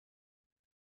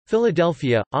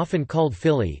Philadelphia, often called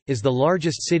Philly, is the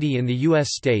largest city in the U.S.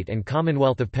 state and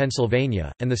Commonwealth of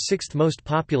Pennsylvania, and the sixth most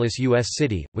populous U.S.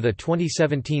 city, with a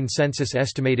 2017 census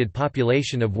estimated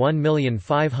population of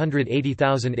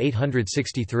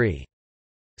 1,580,863.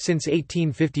 Since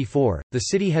 1854, the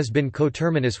city has been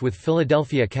coterminous with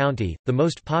Philadelphia County, the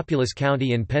most populous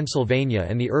county in Pennsylvania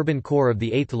and the urban core of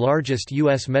the eighth largest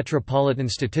U.S. metropolitan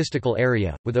statistical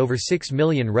area, with over 6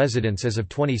 million residents as of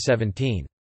 2017.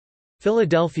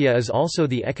 Philadelphia is also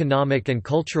the economic and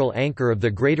cultural anchor of the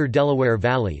Greater Delaware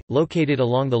Valley, located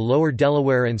along the lower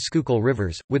Delaware and Schuylkill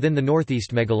rivers, within the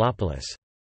northeast megalopolis.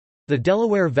 The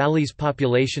Delaware Valley's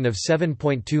population of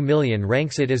 7.2 million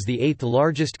ranks it as the eighth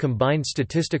largest combined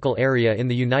statistical area in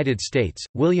the United States.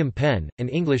 William Penn, an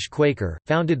English Quaker,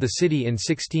 founded the city in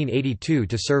 1682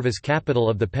 to serve as capital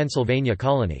of the Pennsylvania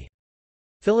colony.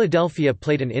 Philadelphia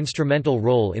played an instrumental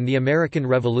role in the American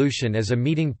Revolution as a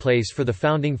meeting place for the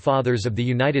Founding Fathers of the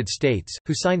United States,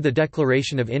 who signed the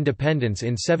Declaration of Independence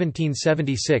in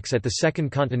 1776 at the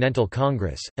Second Continental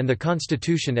Congress, and the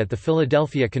Constitution at the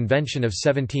Philadelphia Convention of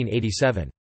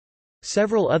 1787.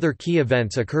 Several other key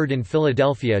events occurred in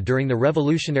Philadelphia during the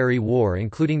Revolutionary War,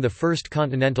 including the First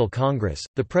Continental Congress,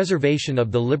 the preservation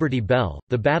of the Liberty Bell,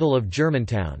 the Battle of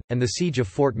Germantown, and the Siege of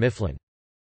Fort Mifflin.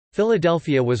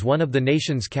 Philadelphia was one of the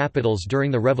nation's capitals during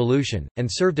the Revolution, and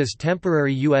served as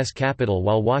temporary U.S. capital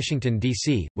while Washington,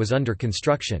 D.C., was under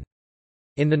construction.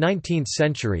 In the 19th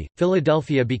century,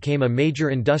 Philadelphia became a major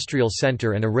industrial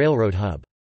center and a railroad hub.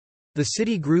 The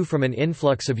city grew from an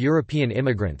influx of European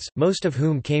immigrants, most of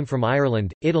whom came from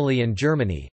Ireland, Italy and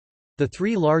Germany—the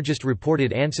three largest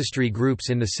reported ancestry groups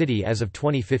in the city as of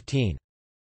 2015.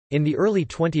 In the early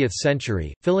 20th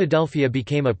century, Philadelphia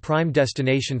became a prime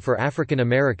destination for African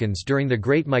Americans during the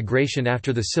Great Migration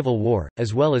after the Civil War,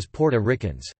 as well as Puerto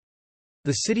Ricans.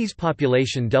 The city's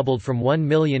population doubled from 1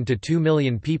 million to 2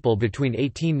 million people between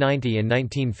 1890 and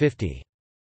 1950.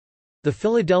 The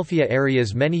Philadelphia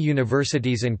area's many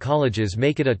universities and colleges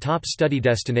make it a top study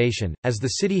destination, as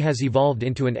the city has evolved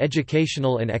into an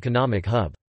educational and economic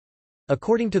hub.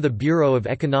 According to the Bureau of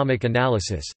Economic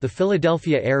Analysis, the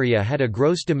Philadelphia area had a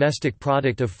gross domestic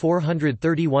product of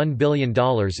 $431 billion in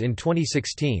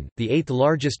 2016, the eighth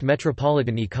largest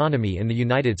metropolitan economy in the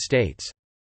United States.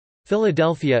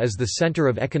 Philadelphia is the center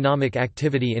of economic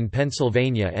activity in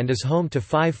Pennsylvania and is home to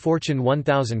 5 Fortune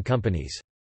 1000 companies.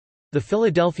 The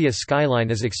Philadelphia skyline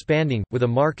is expanding, with a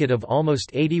market of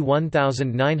almost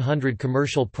 81,900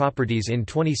 commercial properties in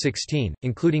 2016,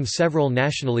 including several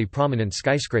nationally prominent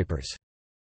skyscrapers.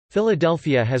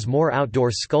 Philadelphia has more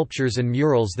outdoor sculptures and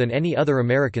murals than any other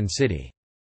American city.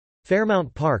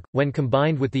 Fairmount Park, when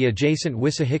combined with the adjacent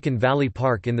Wissahickon Valley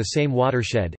Park in the same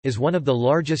watershed, is one of the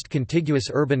largest contiguous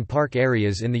urban park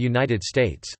areas in the United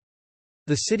States.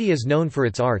 The city is known for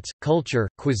its arts, culture,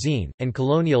 cuisine, and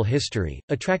colonial history,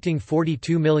 attracting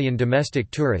 42 million domestic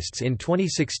tourists in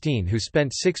 2016 who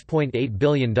spent $6.8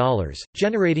 billion,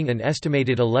 generating an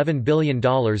estimated $11 billion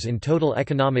in total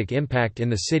economic impact in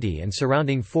the city and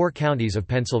surrounding 4 counties of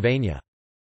Pennsylvania.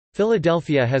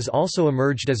 Philadelphia has also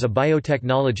emerged as a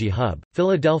biotechnology hub.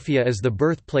 Philadelphia is the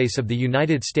birthplace of the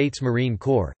United States Marine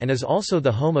Corps, and is also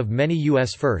the home of many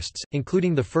U.S. firsts,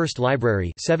 including the first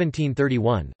library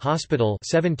 1731, hospital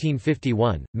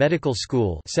 1751, medical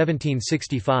school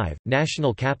 1765,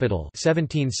 national capital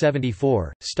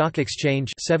 1774, stock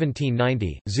exchange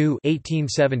 1790, zoo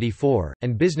 1874,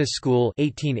 and business school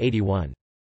 1881.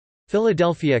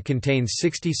 Philadelphia contains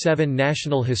 67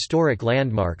 National Historic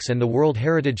Landmarks and the World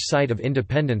Heritage Site of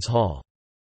Independence Hall.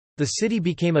 The city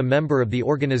became a member of the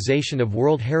Organization of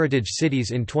World Heritage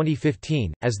Cities in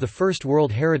 2015, as the first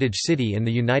World Heritage City in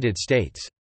the United States.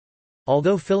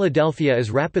 Although Philadelphia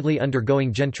is rapidly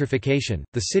undergoing gentrification,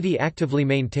 the city actively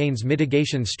maintains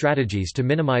mitigation strategies to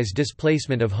minimize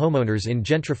displacement of homeowners in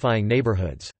gentrifying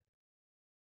neighborhoods.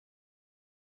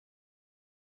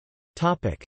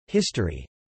 History.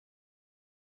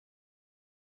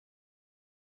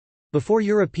 Before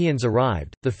Europeans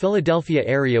arrived, the Philadelphia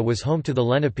area was home to the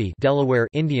Lenape Delaware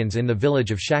Indians in the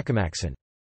village of Shakamaxon.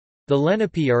 The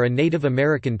Lenape are a Native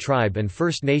American tribe and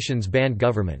First Nations band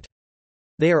government.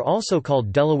 They are also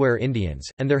called Delaware Indians,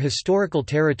 and their historical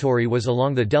territory was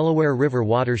along the Delaware River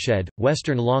watershed,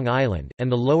 western Long Island,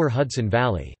 and the lower Hudson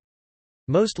Valley.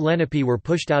 Most Lenape were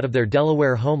pushed out of their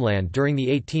Delaware homeland during the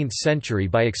 18th century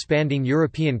by expanding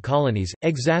European colonies,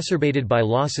 exacerbated by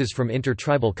losses from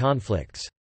intertribal conflicts.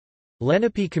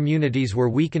 Lenape communities were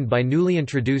weakened by newly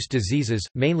introduced diseases,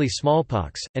 mainly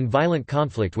smallpox, and violent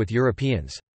conflict with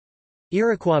Europeans.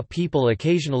 Iroquois people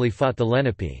occasionally fought the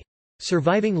Lenape.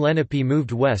 Surviving Lenape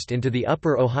moved west into the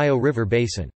upper Ohio River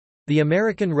basin. The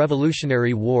American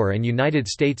Revolutionary War and United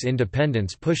States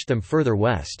independence pushed them further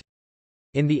west.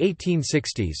 In the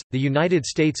 1860s, the United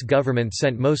States government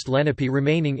sent most Lenape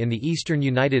remaining in the eastern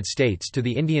United States to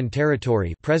the Indian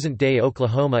Territory, present-day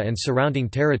Oklahoma and surrounding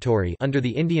territory, under the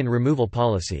Indian removal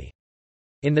policy.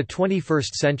 In the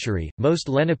 21st century, most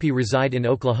Lenape reside in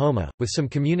Oklahoma, with some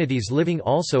communities living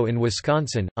also in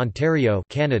Wisconsin, Ontario,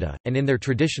 Canada, and in their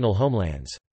traditional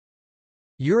homelands.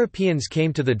 Europeans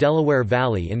came to the Delaware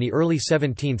Valley in the early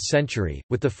 17th century,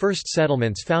 with the first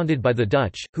settlements founded by the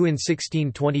Dutch, who in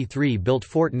 1623 built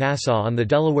Fort Nassau on the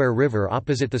Delaware River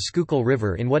opposite the Schuylkill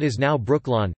River in what is now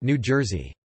Brooklawn, New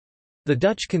Jersey. The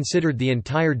Dutch considered the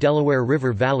entire Delaware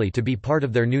River Valley to be part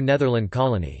of their New Netherland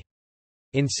colony.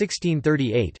 In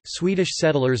 1638, Swedish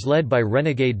settlers led by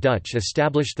renegade Dutch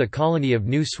established the colony of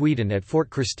New Sweden at Fort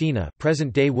Christina,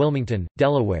 present-day Wilmington,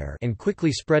 Delaware, and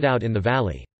quickly spread out in the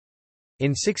valley.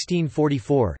 In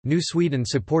 1644, New Sweden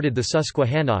supported the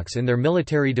Susquehannocks in their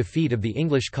military defeat of the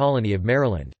English colony of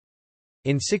Maryland.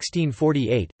 In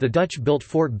 1648, the Dutch built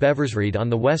Fort Beversreed on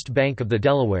the west bank of the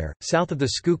Delaware, south of the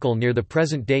Schuylkill near the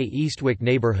present-day Eastwick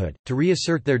neighborhood, to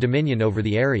reassert their dominion over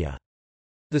the area.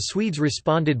 The Swedes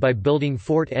responded by building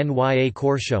Fort Nya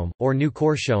Korsholm, or New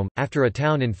Korsholm, after a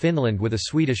town in Finland with a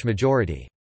Swedish majority.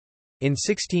 In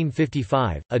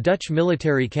 1655, a Dutch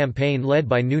military campaign led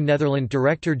by New Netherland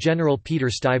Director-General Peter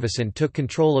Stuyvesant took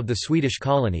control of the Swedish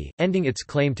colony, ending its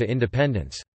claim to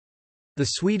independence. The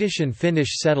Swedish and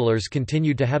Finnish settlers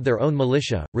continued to have their own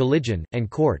militia, religion, and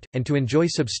court, and to enjoy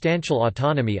substantial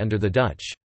autonomy under the Dutch.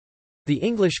 The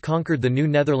English conquered the New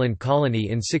Netherland colony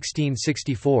in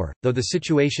 1664, though the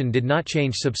situation did not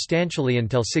change substantially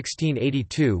until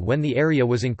 1682 when the area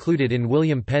was included in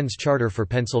William Penn's Charter for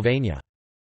Pennsylvania.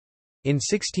 In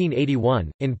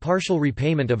 1681, in partial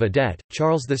repayment of a debt,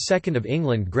 Charles II of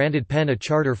England granted Penn a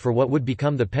charter for what would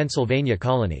become the Pennsylvania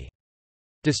colony.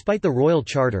 Despite the royal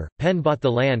charter, Penn bought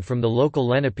the land from the local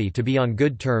Lenape to be on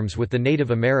good terms with the Native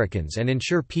Americans and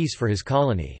ensure peace for his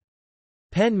colony.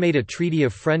 Penn made a treaty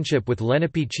of friendship with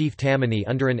Lenape chief Tammany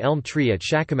under an elm tree at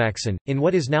Shakamakson, in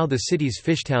what is now the city's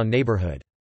Fishtown neighborhood.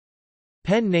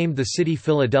 Penn named the city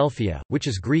Philadelphia, which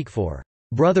is Greek for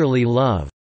brotherly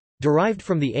love, derived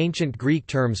from the ancient Greek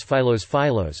terms philos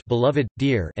philos, beloved,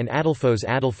 dear, and adelphos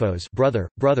adelphos, brother,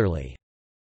 brotherly.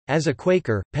 As a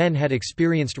Quaker, Penn had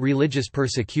experienced religious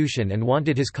persecution and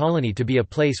wanted his colony to be a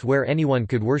place where anyone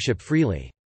could worship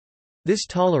freely. This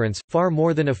tolerance, far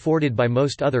more than afforded by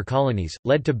most other colonies,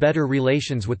 led to better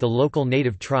relations with the local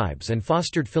native tribes and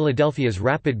fostered Philadelphia's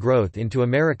rapid growth into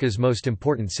America's most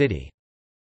important city.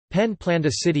 Penn planned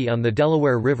a city on the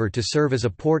Delaware River to serve as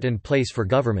a port and place for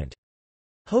government.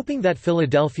 Hoping that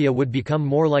Philadelphia would become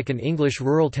more like an English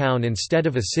rural town instead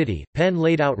of a city, Penn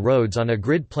laid out roads on a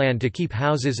grid plan to keep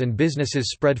houses and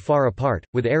businesses spread far apart,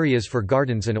 with areas for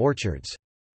gardens and orchards.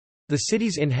 The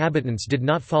city's inhabitants did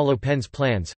not follow Penn's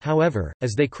plans, however,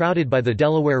 as they crowded by the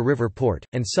Delaware River port,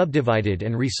 and subdivided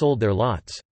and resold their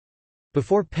lots.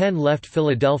 Before Penn left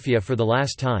Philadelphia for the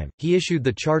last time, he issued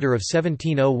the Charter of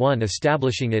 1701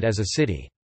 establishing it as a city.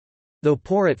 Though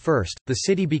poor at first, the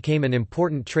city became an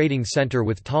important trading center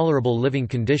with tolerable living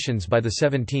conditions by the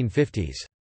 1750s.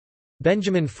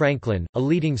 Benjamin Franklin, a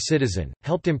leading citizen,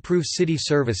 helped improve city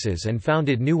services and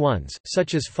founded new ones,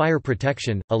 such as fire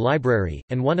protection, a library,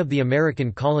 and one of the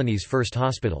American colony's first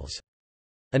hospitals.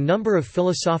 A number of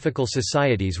philosophical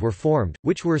societies were formed,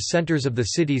 which were centers of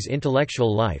the city's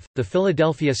intellectual life: the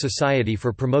Philadelphia Society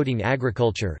for Promoting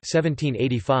Agriculture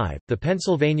 1785, the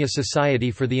Pennsylvania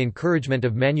Society for the Encouragement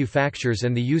of Manufactures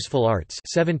and the Useful Arts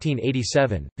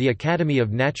 1787, the Academy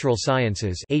of Natural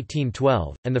Sciences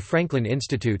 1812, and the Franklin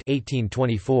Institute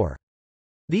 1824.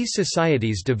 These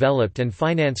societies developed and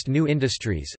financed new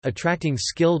industries, attracting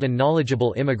skilled and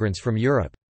knowledgeable immigrants from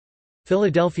Europe.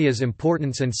 Philadelphia's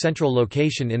importance and central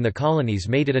location in the colonies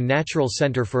made it a natural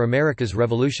center for America's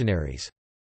revolutionaries.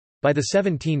 By the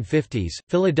 1750s,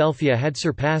 Philadelphia had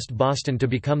surpassed Boston to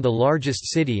become the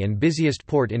largest city and busiest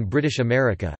port in British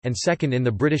America, and second in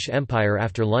the British Empire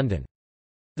after London.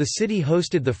 The city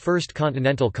hosted the First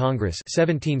Continental Congress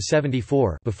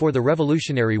 1774 before the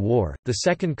Revolutionary War, the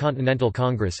Second Continental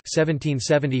Congress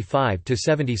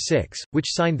 1775–76, which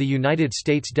signed the United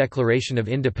States Declaration of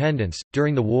Independence,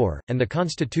 during the war, and the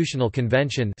Constitutional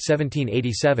Convention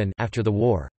 1787 after the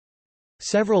war.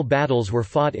 Several battles were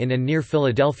fought in and near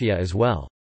Philadelphia as well.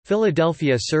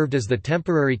 Philadelphia served as the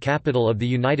temporary capital of the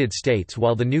United States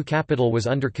while the new capital was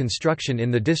under construction in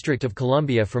the District of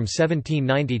Columbia from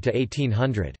 1790 to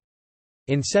 1800.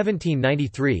 In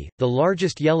 1793, the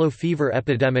largest yellow fever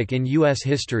epidemic in U.S.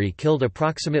 history killed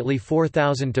approximately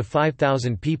 4,000 to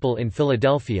 5,000 people in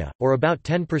Philadelphia, or about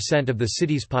 10% of the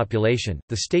city's population.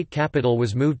 The state capital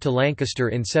was moved to Lancaster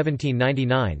in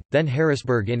 1799, then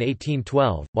Harrisburg in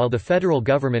 1812, while the federal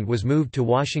government was moved to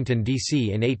Washington,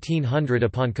 D.C. in 1800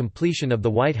 upon completion of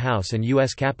the White House and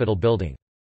U.S. Capitol building.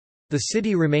 The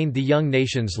city remained the young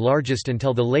nation's largest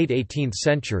until the late 18th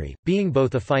century, being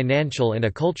both a financial and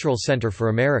a cultural center for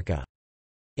America.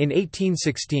 In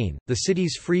 1816, the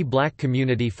city's free black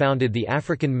community founded the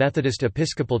African Methodist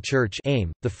Episcopal Church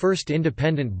 (AME), the first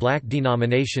independent black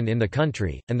denomination in the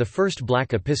country, and the first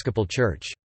black Episcopal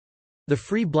church. The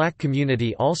free black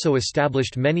community also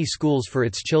established many schools for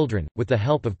its children, with the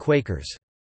help of Quakers.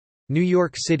 New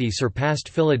York City surpassed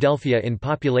Philadelphia in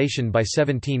population by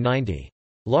 1790.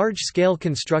 Large-scale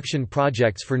construction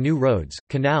projects for new roads,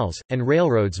 canals, and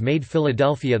railroads made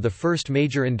Philadelphia the first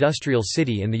major industrial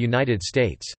city in the United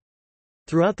States.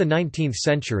 Throughout the 19th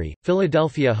century,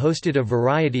 Philadelphia hosted a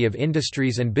variety of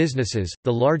industries and businesses,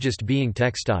 the largest being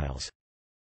textiles.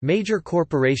 Major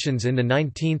corporations in the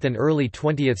 19th and early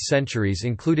 20th centuries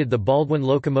included the Baldwin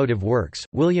Locomotive Works,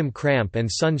 William Cramp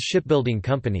and Sons Shipbuilding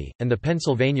Company, and the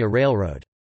Pennsylvania Railroad.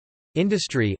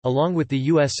 Industry, along with the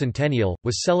U.S. Centennial,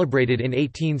 was celebrated in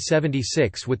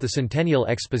 1876 with the Centennial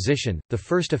Exposition, the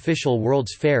first official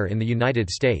World's Fair in the United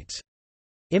States.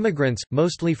 Immigrants,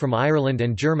 mostly from Ireland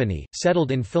and Germany,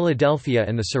 settled in Philadelphia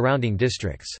and the surrounding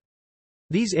districts.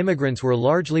 These immigrants were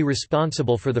largely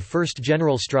responsible for the first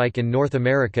general strike in North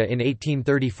America in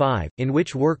 1835, in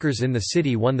which workers in the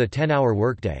city won the 10-hour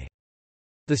workday.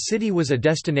 The city was a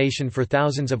destination for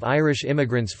thousands of Irish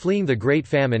immigrants fleeing the Great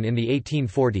Famine in the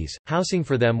 1840s. Housing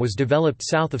for them was developed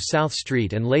south of South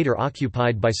Street and later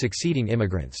occupied by succeeding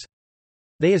immigrants.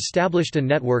 They established a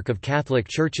network of Catholic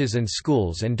churches and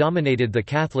schools and dominated the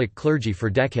Catholic clergy for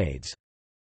decades.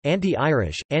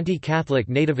 Anti-Irish, anti-Catholic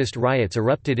nativist riots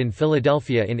erupted in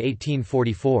Philadelphia in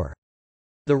 1844.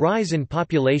 The rise in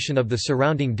population of the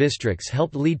surrounding districts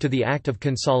helped lead to the Act of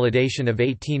Consolidation of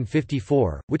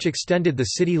 1854, which extended the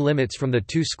city limits from the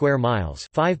 2 square miles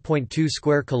 (5.2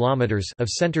 square kilometers) of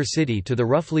Center City to the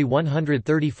roughly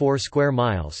 134 square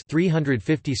miles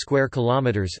 (350 square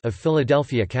kilometers) of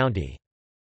Philadelphia County.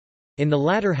 In the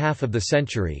latter half of the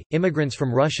century, immigrants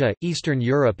from Russia, Eastern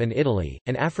Europe and Italy,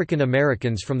 and African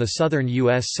Americans from the southern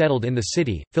U.S. settled in the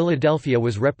city. Philadelphia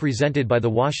was represented by the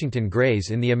Washington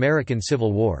Greys in the American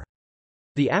Civil War.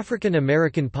 The African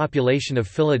American population of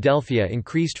Philadelphia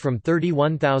increased from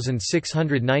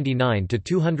 31,699 to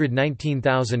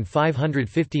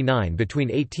 219,559 between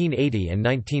 1880 and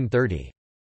 1930.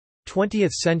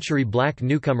 20th-century black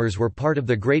newcomers were part of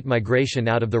the Great Migration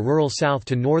out of the rural South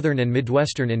to northern and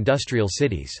Midwestern industrial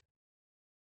cities.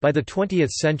 By the 20th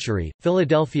century,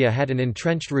 Philadelphia had an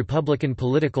entrenched Republican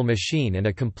political machine and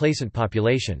a complacent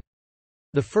population.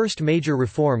 The first major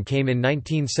reform came in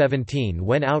 1917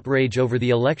 when outrage over the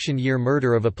election year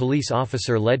murder of a police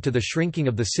officer led to the shrinking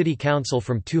of the city council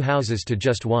from 2 houses to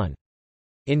just 1.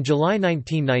 In July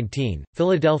 1919,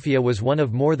 Philadelphia was one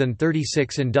of more than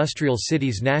 36 industrial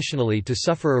cities nationally to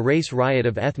suffer a race riot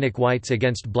of ethnic whites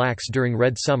against blacks during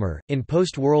Red Summer, in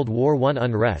post-World War I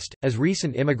unrest, as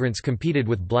recent immigrants competed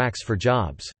with blacks for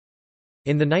jobs.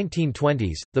 In the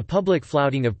 1920s, the public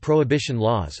flouting of prohibition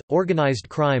laws, organized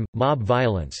crime, mob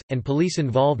violence, and police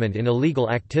involvement in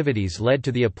illegal activities led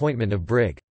to the appointment of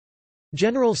Brig.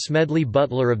 General Smedley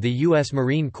Butler of the U.S.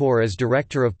 Marine Corps as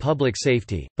Director of Public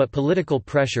Safety, but political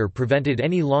pressure prevented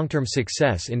any long-term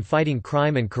success in fighting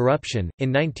crime and corruption. In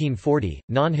 1940,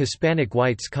 non-Hispanic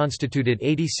whites constituted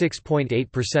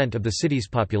 86.8% of the city's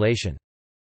population.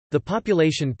 The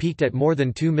population peaked at more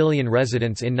than 2 million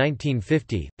residents in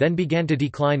 1950, then began to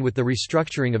decline with the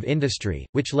restructuring of industry,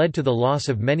 which led to the loss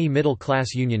of many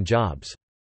middle-class union jobs.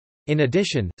 In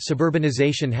addition,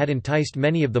 suburbanization had enticed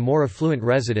many of the more affluent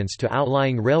residents to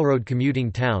outlying railroad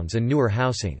commuting towns and newer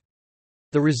housing.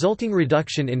 The resulting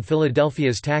reduction in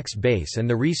Philadelphia's tax base and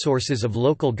the resources of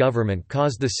local government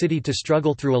caused the city to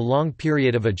struggle through a long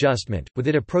period of adjustment, with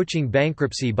it approaching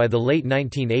bankruptcy by the late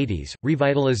 1980s.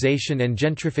 Revitalization and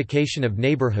gentrification of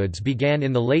neighborhoods began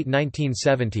in the late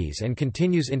 1970s and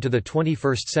continues into the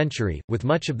 21st century, with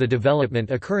much of the development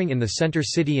occurring in the Center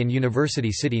City and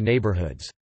University City neighborhoods.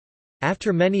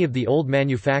 After many of the old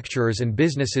manufacturers and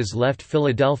businesses left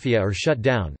Philadelphia or shut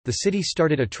down, the city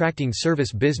started attracting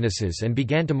service businesses and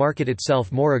began to market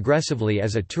itself more aggressively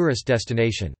as a tourist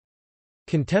destination.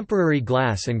 Contemporary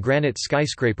glass and granite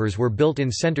skyscrapers were built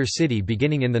in Center City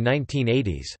beginning in the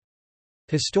 1980s.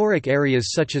 Historic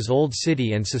areas such as Old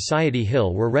City and Society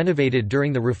Hill were renovated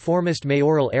during the reformist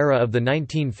mayoral era of the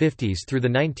 1950s through the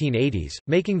 1980s,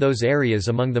 making those areas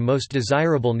among the most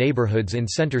desirable neighborhoods in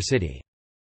Center City.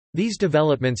 These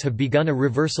developments have begun a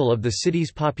reversal of the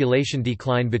city's population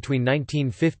decline between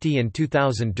 1950 and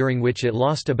 2000, during which it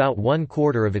lost about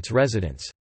 1/4 of its residents.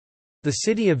 The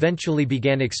city eventually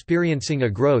began experiencing a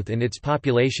growth in its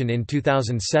population in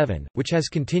 2007, which has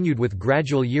continued with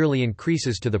gradual yearly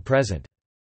increases to the present.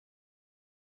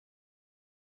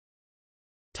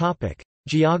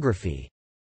 Geography.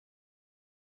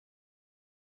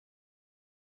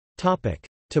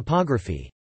 Topography.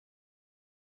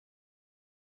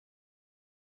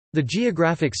 The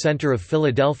geographic center of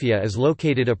Philadelphia is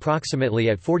located approximately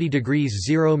at 40 degrees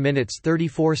 0 minutes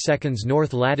 34 seconds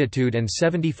north latitude and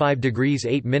 75 degrees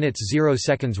 8 minutes 0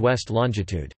 seconds west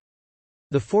longitude.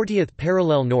 The 40th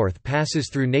parallel north passes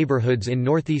through neighborhoods in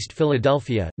Northeast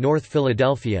Philadelphia, North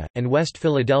Philadelphia, and West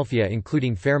Philadelphia,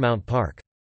 including Fairmount Park.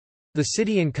 The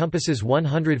city encompasses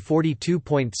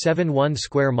 142.71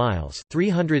 square miles,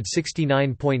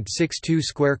 369.62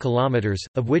 square kilometers,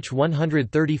 of which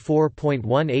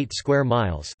 134.18 square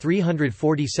miles,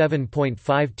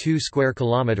 347.52 square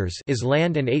kilometers is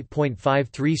land and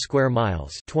 8.53 square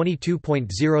miles,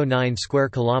 22.09 square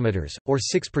kilometers, or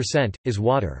 6%, is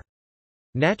water.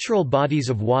 Natural bodies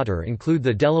of water include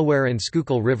the Delaware and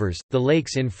Schuylkill rivers, the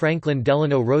lakes in Franklin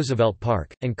Delano Roosevelt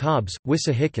Park, and Cobbs,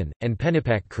 Wissahickon, and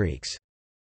Pennapack creeks.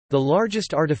 The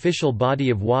largest artificial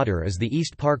body of water is the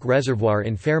East Park Reservoir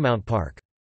in Fairmount Park.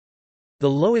 The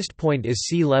lowest point is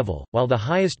sea level, while the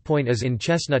highest point is in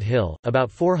Chestnut Hill, about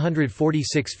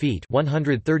 446 feet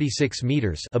 (136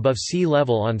 meters) above sea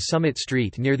level on Summit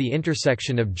Street near the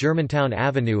intersection of Germantown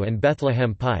Avenue and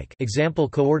Bethlehem Pike. Example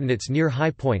coordinates near high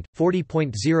point: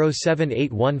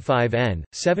 40.07815 n,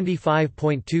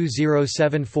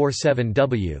 75.20747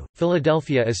 w.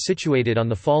 Philadelphia is situated on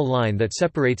the fall line that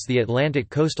separates the Atlantic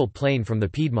coastal plain from the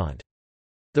Piedmont.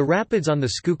 The rapids on the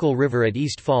Schuylkill River at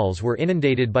East Falls were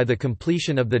inundated by the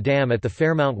completion of the dam at the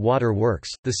Fairmount Water Works.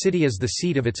 The city is the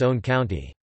seat of its own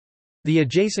county. The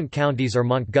adjacent counties are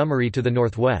Montgomery to the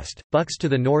northwest, Bucks to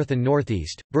the north and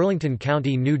northeast, Burlington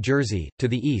County, New Jersey, to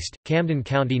the east, Camden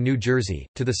County, New Jersey,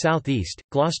 to the southeast,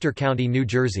 Gloucester County, New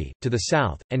Jersey, to the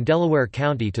south, and Delaware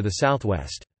County to the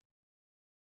southwest.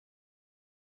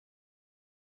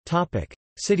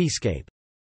 Cityscape.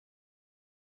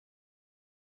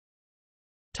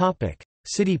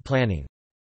 City planning.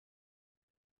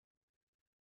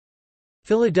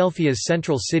 Philadelphia's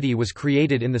central city was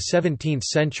created in the 17th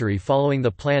century following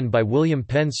the plan by William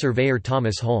Penn surveyor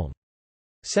Thomas Holme.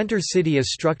 Center City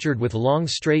is structured with long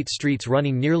straight streets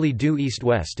running nearly due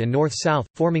east-west and north-south,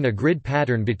 forming a grid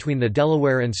pattern between the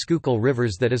Delaware and Schuylkill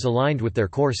rivers that is aligned with their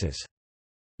courses.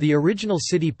 The original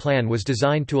city plan was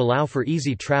designed to allow for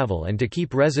easy travel and to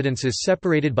keep residences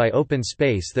separated by open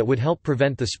space that would help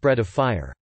prevent the spread of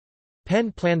fire.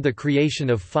 Penn planned the creation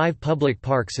of 5 public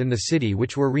parks in the city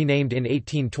which were renamed in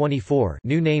 1824,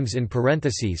 new names in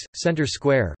parentheses: Center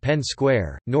Square, Penn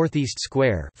Square, Northeast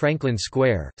Square, Franklin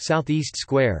Square, Southeast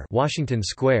Square, Washington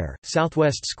Square,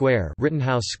 Southwest Square,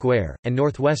 Rittenhouse Square, and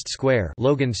Northwest Square,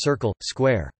 Logan Circle,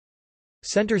 Square.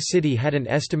 Center City had an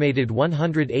estimated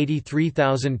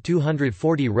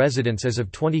 183,240 residents as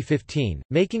of 2015,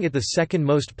 making it the second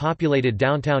most populated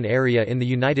downtown area in the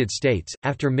United States,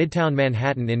 after Midtown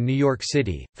Manhattan in New York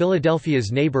City.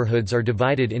 Philadelphia's neighborhoods are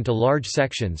divided into large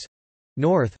sections: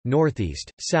 North,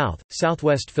 Northeast, South,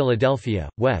 Southwest Philadelphia,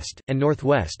 West, and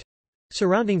Northwest,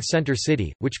 surrounding Center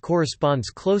City, which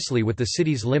corresponds closely with the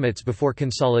city's limits before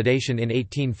consolidation in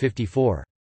 1854.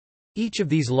 Each of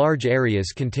these large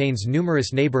areas contains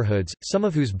numerous neighborhoods, some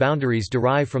of whose boundaries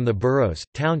derive from the boroughs,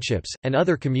 townships, and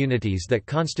other communities that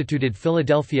constituted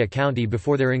Philadelphia County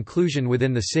before their inclusion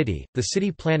within the city. The City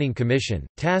Planning Commission,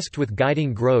 tasked with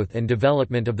guiding growth and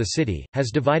development of the city, has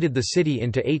divided the city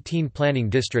into 18 planning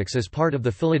districts as part of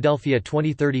the Philadelphia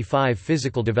 2035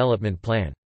 Physical Development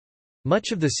Plan.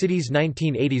 Much of the city's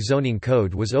 1980 zoning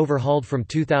code was overhauled from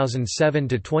 2007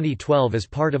 to 2012 as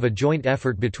part of a joint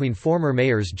effort between former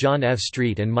mayors John F.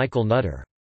 Street and Michael Nutter.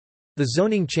 The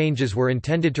zoning changes were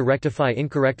intended to rectify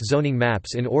incorrect zoning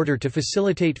maps in order to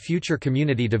facilitate future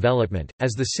community development,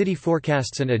 as the city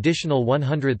forecasts an additional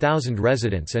 100,000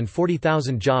 residents and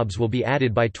 40,000 jobs will be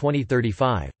added by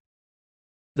 2035.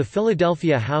 The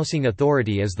Philadelphia Housing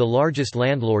Authority is the largest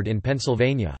landlord in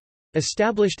Pennsylvania.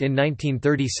 Established in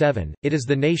 1937, it is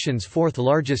the nation's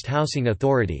fourth-largest housing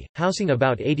authority, housing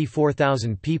about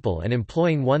 84,000 people and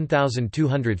employing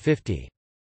 1,250.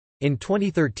 In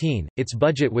 2013, its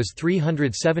budget was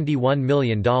 $371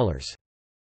 million.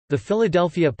 The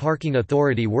Philadelphia Parking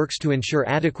Authority works to ensure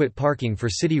adequate parking for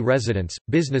city residents,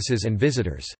 businesses and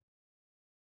visitors.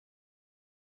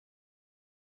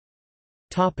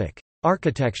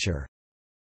 Architecture.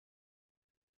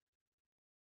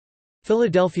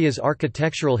 Philadelphia's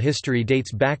architectural history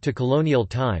dates back to colonial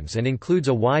times and includes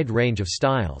a wide range of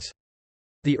styles.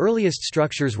 The earliest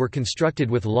structures were constructed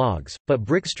with logs, but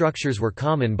brick structures were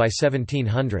common by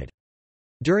 1700.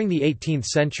 During the 18th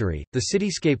century, the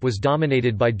cityscape was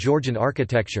dominated by Georgian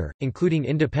architecture, including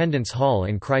Independence Hall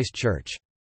and Christ Church.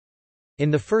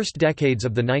 In the first decades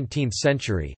of the 19th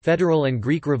century, Federal and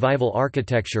Greek Revival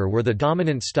architecture were the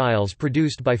dominant styles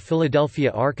produced by Philadelphia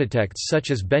architects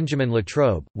such as Benjamin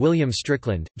Latrobe, William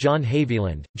Strickland, John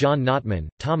Haviland, John Notman,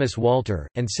 Thomas Walter,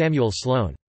 and Samuel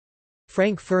Sloan.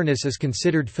 Frank Furness is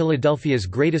considered Philadelphia's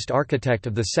greatest architect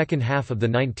of the second half of the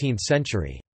 19th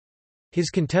century. His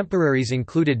contemporaries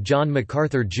included John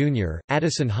MacArthur Jr.,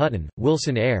 Addison Hutton,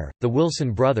 Wilson Eyre, the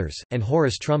Wilson brothers, and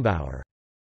Horace Trumbauer.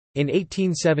 In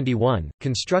 1871,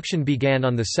 construction began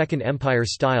on the Second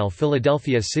Empire-style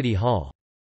Philadelphia City Hall.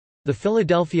 The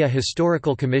Philadelphia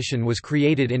Historical Commission was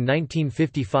created in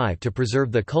 1955 to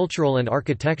preserve the cultural and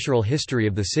architectural history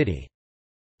of the city.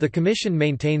 The commission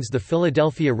maintains the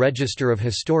Philadelphia Register of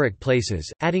Historic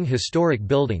Places, adding historic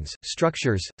buildings,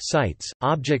 structures, sites,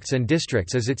 objects and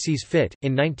districts as it sees fit.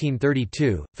 In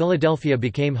 1932, Philadelphia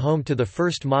became home to the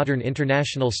first modern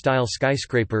international-style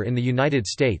skyscraper in the United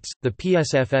States, the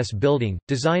PSFS building,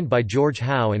 designed by George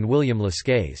Howe and William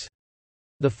Lescaze.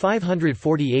 The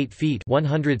 548 feet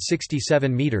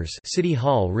 (167 meters) City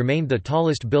Hall remained the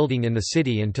tallest building in the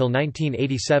city until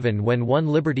 1987 when One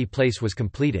Liberty Place was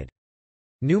completed.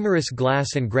 Numerous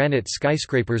glass and granite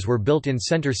skyscrapers were built in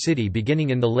Center City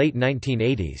beginning in the late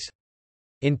 1980s.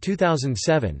 In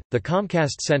 2007, the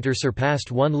Comcast Center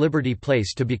surpassed One Liberty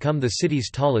Place to become the city's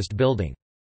tallest building.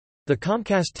 The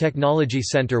Comcast Technology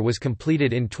Center was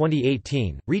completed in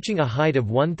 2018, reaching a height of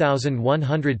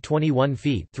 1,121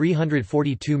 feet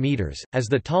 (342 meters), as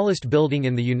the tallest building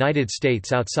in the United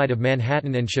States outside of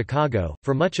Manhattan and Chicago.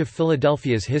 For much of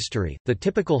Philadelphia's history, the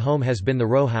typical home has been the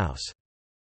row house.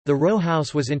 The row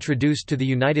house was introduced to the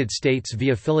United States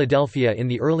via Philadelphia in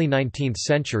the early 19th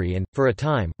century and, for a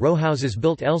time, row houses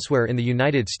built elsewhere in the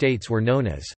United States were known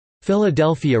as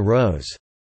Philadelphia rows.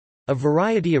 A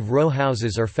variety of row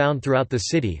houses are found throughout the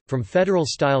city, from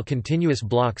Federal-style continuous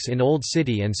blocks in Old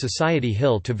City and Society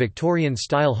Hill to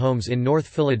Victorian-style homes in North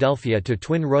Philadelphia to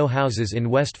twin row houses in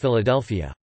West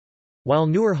Philadelphia. While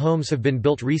newer homes have been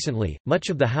built recently,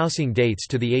 much of the housing dates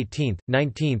to the 18th,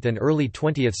 19th and early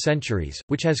 20th centuries,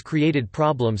 which has created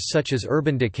problems such as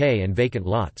urban decay and vacant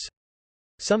lots.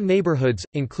 Some neighborhoods,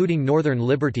 including Northern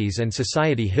Liberties and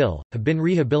Society Hill, have been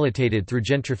rehabilitated through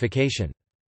gentrification.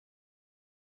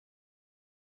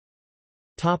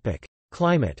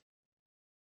 Climate.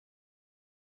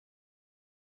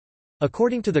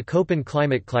 According to the Köppen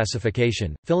climate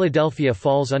classification, Philadelphia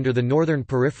falls under the northern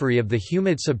periphery of the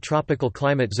humid subtropical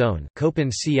climate zone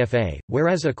Köppen CFA,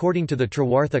 whereas according to the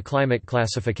Trewartha climate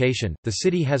classification, the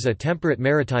city has a temperate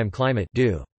maritime climate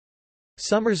 (DU).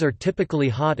 Summers are typically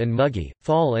hot and muggy,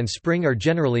 fall and spring are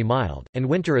generally mild, and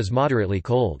winter is moderately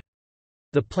cold.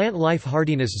 The plant life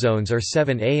hardiness zones are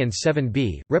 7A and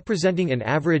 7B, representing an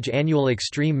average annual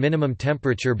extreme minimum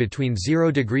temperature between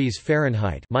 0 degrees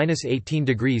Fahrenheit (-18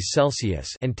 degrees Celsius)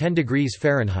 and 10 degrees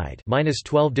Fahrenheit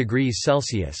 (-12 degrees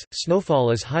Celsius).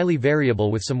 Snowfall is highly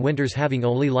variable, with some winters having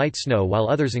only light snow while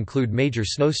others include major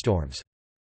snowstorms.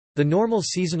 The normal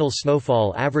seasonal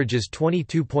snowfall averages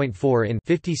 22.4 in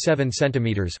 57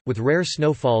 centimeters, with rare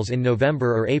snowfalls in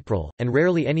November or April, and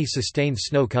rarely any sustained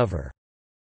snow cover.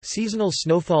 Seasonal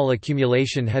snowfall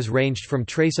accumulation has ranged from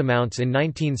trace amounts in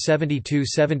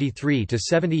 1972–73 to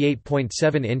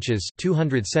 78.7 inches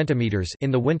 (200 centimeters)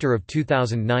 in the winter of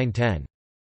 2009–10.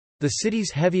 The city's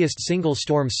heaviest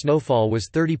single-storm snowfall was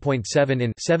 30.7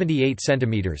 in 78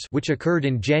 centimeters, which occurred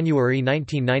in January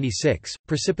 1996.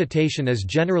 Precipitation is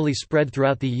generally spread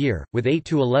throughout the year, with 8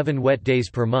 to 11 wet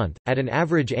days per month, at an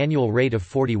average annual rate of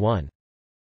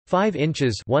 41.5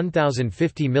 inches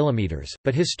 (1050 mm),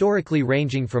 but historically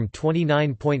ranging from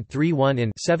 29.31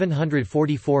 in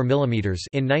 744 mm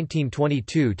in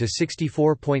 1922 to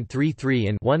 64.33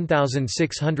 in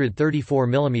 1634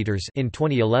 mm in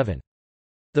 2011.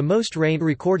 The most rain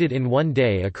recorded in one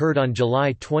day occurred on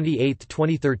July 28,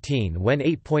 2013 when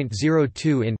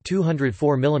 8.02 in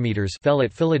 204 mm fell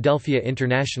at Philadelphia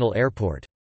International Airport.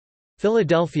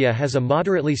 Philadelphia has a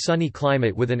moderately sunny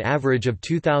climate with an average of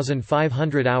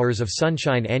 2,500 hours of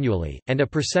sunshine annually, and a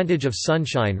percentage of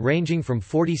sunshine ranging from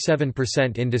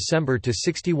 47% in December to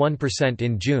 61%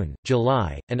 in June,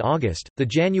 July, and August. The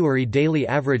January daily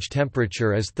average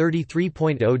temperature is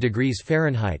 33.0 degrees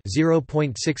Fahrenheit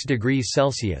 (0.6 degrees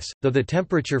Celsius), though the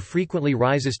temperature frequently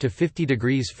rises to 50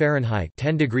 degrees Fahrenheit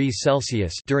 (10 degrees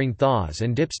Celsius) during thaws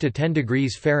and dips to 10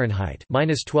 degrees Fahrenheit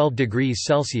 (-12 degrees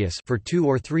Celsius) for 2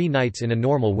 or 3 nights in a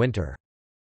normal winter.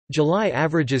 July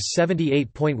averages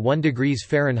 78.1 degrees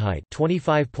Fahrenheit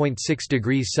 (25.6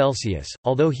 degrees Celsius),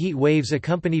 although heat waves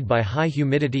accompanied by high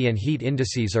humidity and heat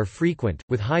indices are frequent,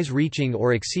 with highs reaching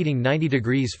or exceeding 90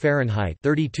 degrees Fahrenheit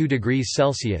 (32 degrees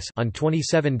Celsius) on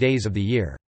 27 days of the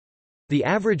year. The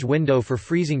average window for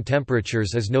freezing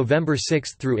temperatures is November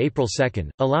 6 through April 2,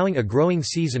 allowing a growing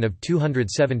season of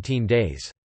 217 days.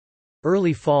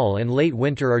 Early fall and late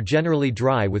winter are generally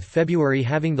dry, with February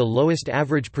having the lowest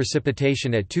average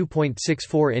precipitation at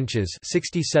 2.64 inches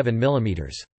 (67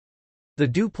 mm). The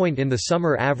dew point in the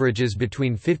summer averages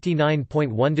between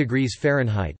 59.1 degrees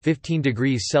Fahrenheit (15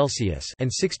 degrees Celsius) and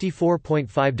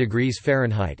 64.5 degrees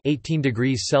Fahrenheit (18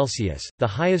 degrees Celsius). The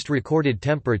highest recorded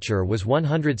temperature was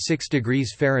 106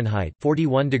 degrees Fahrenheit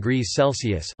 (41 degrees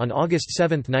Celsius) on August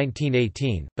 7,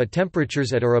 1918, but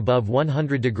temperatures at or above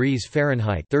 100 degrees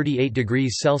Fahrenheit (38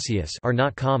 degrees Celsius) are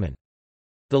not common.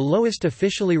 The lowest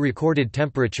officially recorded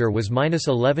temperature was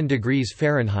 -11 degrees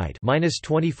Fahrenheit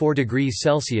 (-24 degrees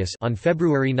Celsius) on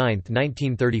February 9,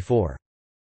 1934.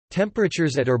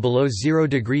 Temperatures at or below 0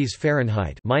 degrees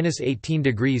Fahrenheit (-18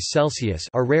 degrees Celsius)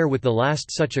 are rare, with the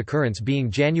last such occurrence being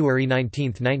January 19,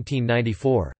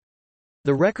 1994.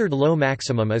 The record low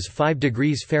maximum is 5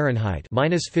 degrees Fahrenheit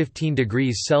 (-15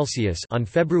 degrees Celsius) on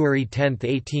February 10,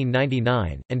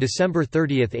 1899, and December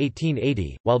 30,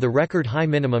 1880, while the record high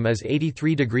minimum is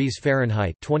 83 degrees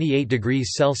Fahrenheit (28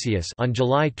 degrees Celsius) on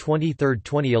July 23,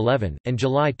 2011, and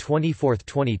July 24,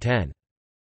 2010.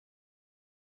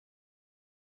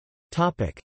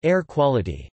 Topic: Air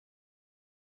quality.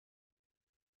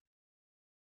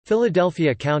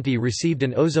 Philadelphia County received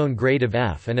an ozone grade of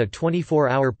F and a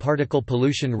 24-hour particle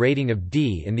pollution rating of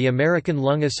D in the American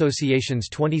Lung Association's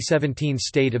 2017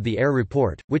 State of the Air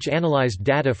Report, which analyzed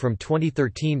data from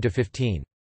 2013 to 15.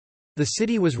 The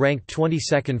city was ranked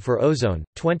 22nd for ozone,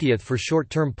 20th for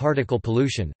short-term particle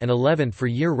pollution, and 11th for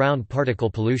year-round particle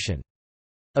pollution.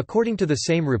 According to the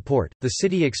same report, the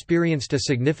city experienced a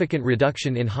significant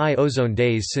reduction in high ozone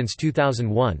days since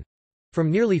 2001. From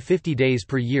nearly 50 days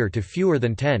per year to fewer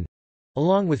than 10,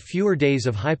 along with fewer days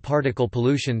of high particle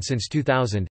pollution since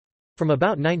 2000, from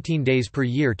about 19 days per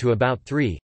year to about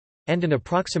 3, and an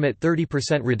approximate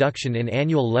 30% reduction in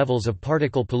annual levels of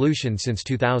particle pollution since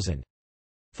 2000.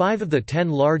 5 of the 10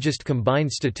 largest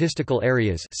combined statistical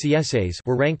areas (CSAs)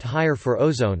 were ranked higher for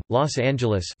ozone: Los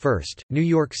Angeles 1st, New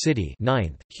York City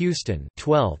 9th, Houston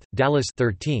 12th, Dallas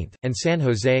 13th, and San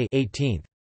Jose 18th.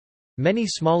 Many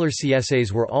smaller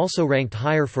CSAs were also ranked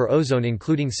higher for ozone,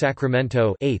 including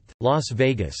Sacramento 8th, Las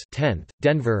Vegas 10th,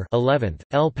 Denver 11th,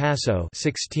 El Paso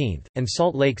 16th, and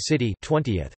Salt Lake City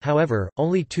 20th. However,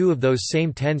 only 2 of those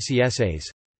same 10 CSAs,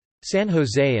 San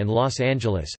Jose and Los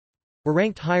Angeles, were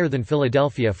ranked higher than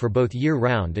Philadelphia for both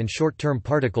year-round and short-term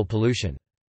particle pollution.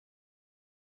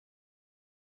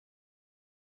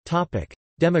 Topic: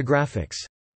 Demographics.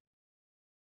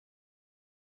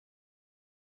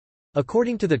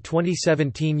 According to the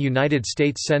 2017 United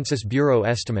States Census Bureau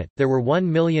estimate, there were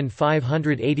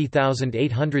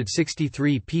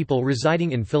 1,580,863 people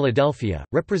residing in Philadelphia,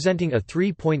 representing a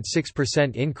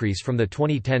 3.6% increase from the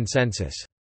 2010 census.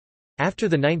 After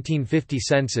the 1950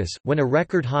 census, when a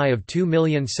record high of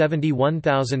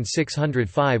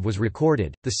 2,071,605 was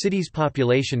recorded, the city's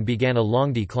population began a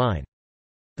long decline.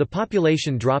 The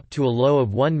population dropped to a low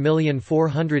of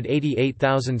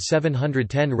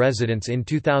 1,488,710 residents in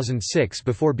 2006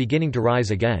 before beginning to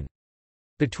rise again.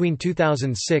 Between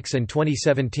 2006 and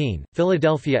 2017,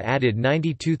 Philadelphia added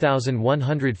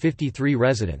 92,153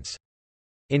 residents.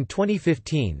 In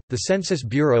 2015, the Census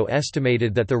Bureau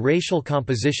estimated that the racial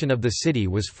composition of the city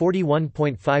was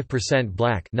 41.5%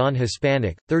 black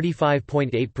non-Hispanic,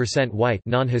 35.8% white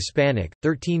non-Hispanic,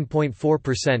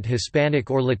 13.4%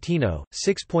 Hispanic or Latino,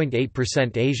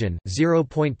 6.8% Asian,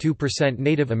 0.2%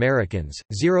 Native Americans,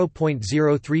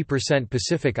 0.03%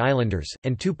 Pacific Islanders,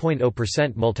 and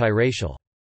 2.0% multiracial.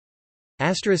 *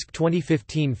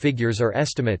 2015 figures are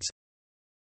estimates.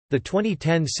 The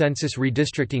 2010 census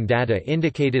redistricting data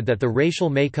indicated that the racial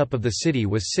makeup of the city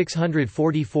was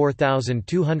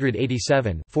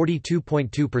 644,287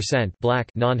 (42.2%)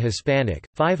 Black non-Hispanic,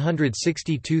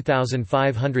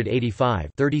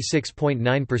 562,585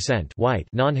 (36.9%) White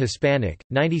non-Hispanic,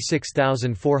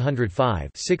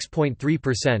 96,405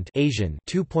 (6.3%) Asian,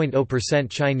 2.0%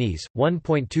 Chinese,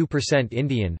 1.2%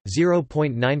 Indian,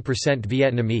 0.9%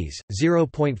 Vietnamese,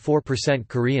 0.4%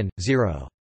 Korean,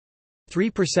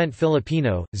 0.3%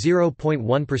 Filipino,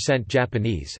 0.1%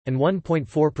 Japanese, and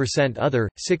 1.4% other,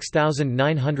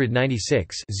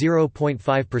 6,996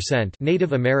 (0.5%)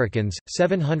 Native Americans,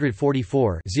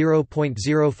 744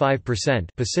 (0.05%)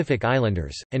 Pacific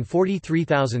Islanders, and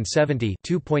 43,070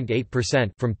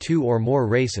 (2.8%) from two or more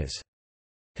races.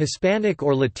 Hispanic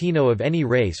or Latino of any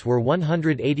race were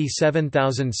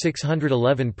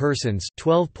 187,611 persons,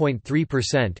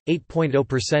 12.3%.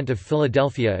 8.0% of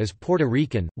Philadelphia is Puerto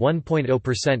Rican,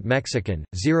 1.0% Mexican,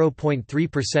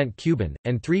 0.3% Cuban,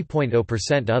 and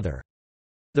 3.0% other.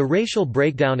 The racial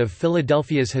breakdown of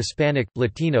Philadelphia's Hispanic,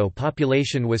 Latino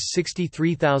population was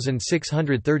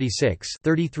 63,636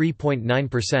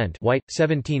 (33.9%), White,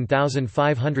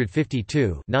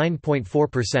 17,552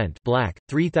 (9.4%), Black,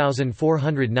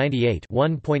 3,498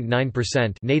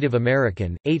 (1.9%), Native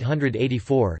American,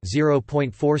 884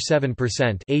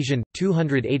 (0.47%), Asian,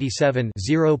 287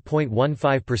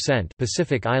 (0.15%),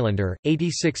 Pacific Islander,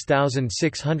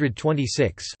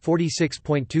 86,626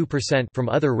 (46.2%) from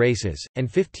other races, and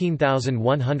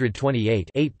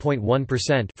 15,128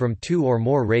 (8.1%) from two or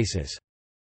more races.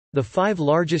 The five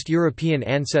largest European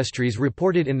ancestries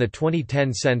reported in the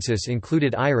 2010 census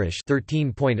included Irish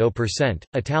 13.0%,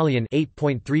 Italian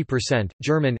 8.3%,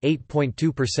 German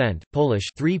 8.2%, Polish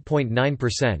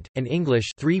 3.9%, and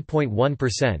English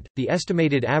 3.1%. The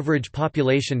estimated average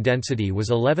population density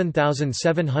was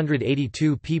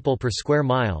 11,782 people per square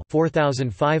mile,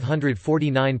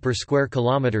 4,549 per square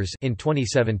kilometers in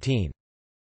 2017.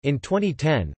 In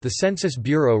 2010, the Census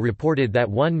Bureau reported that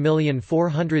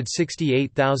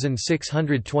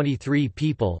 1,468,623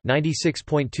 people,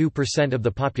 96.2% of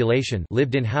the population,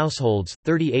 lived in households,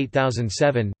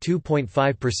 38,007,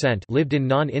 2.5%, lived in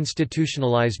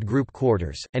non-institutionalized group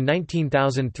quarters, and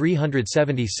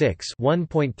 19,376,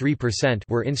 1.3%,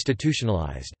 were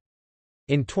institutionalized.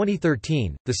 In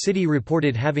 2013, the city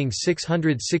reported having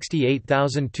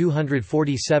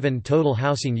 668,247 total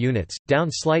housing units, down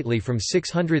slightly from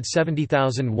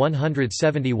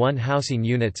 670,171 housing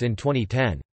units in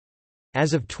 2010.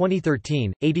 As of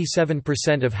 2013,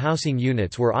 87% of housing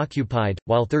units were occupied,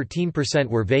 while 13%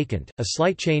 were vacant, a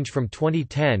slight change from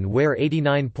 2010 where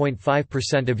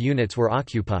 89.5% of units were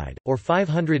occupied, or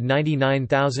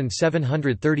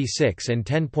 599,736, and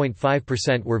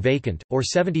 10.5% were vacant, or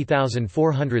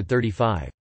 70,435.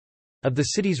 Of the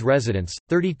city's residents,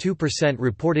 32%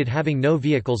 reported having no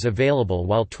vehicles available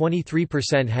while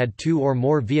 23% had two or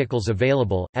more vehicles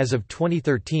available. As of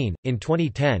 2013, in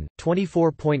 2010,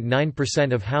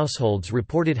 24.9% of households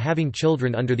reported having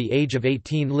children under the age of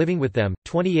 18 living with them,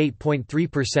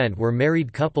 28.3% were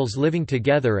married couples living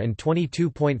together, and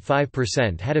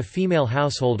 22.5% had a female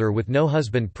householder with no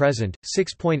husband present,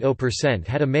 6.0%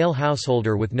 had a male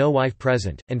householder with no wife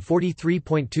present, and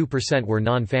 43.2% were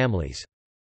non-families.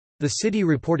 The city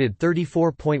reported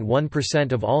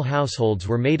 34.1% of all households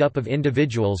were made up of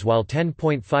individuals while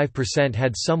 10.5%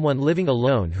 had someone living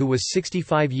alone who was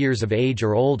 65 years of age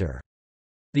or older.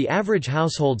 The average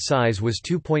household size was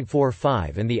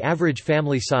 2.45 and the average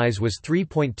family size was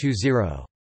 3.20.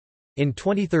 In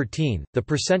 2013, the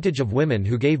percentage of women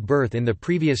who gave birth in the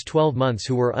previous 12 months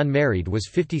who were unmarried was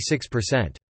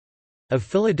 56%. Of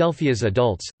Philadelphia's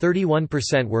adults,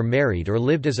 31% were married or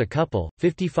lived as a couple,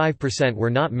 55% were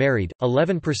not married,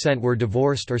 11% were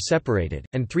divorced or separated,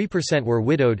 and 3% were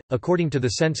widowed. According to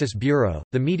the Census Bureau,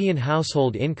 the median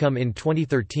household income in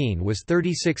 2013 was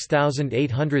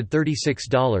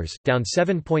 $36,836, down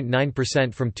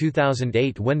 7.9% from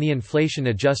 2008 when the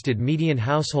inflation-adjusted median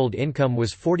household income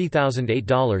was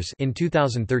 $40,008 in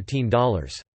 2013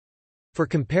 dollars. For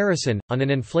comparison, on an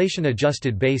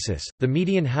inflation-adjusted basis, the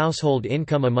median household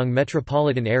income among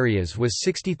metropolitan areas was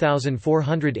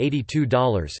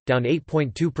 $60,482, down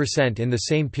 8.2% in the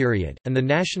same period, and the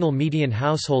national median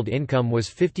household income was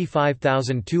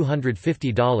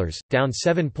 $55,250, down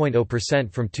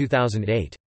 7.0% from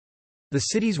 2008. The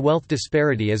city's wealth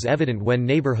disparity is evident when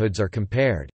neighborhoods are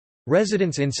compared.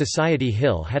 Residents in Society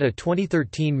Hill had a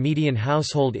 2013 median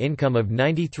household income of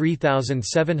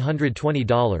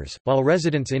 $93,720, while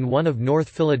residents in one of North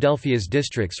Philadelphia's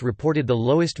districts reported the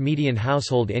lowest median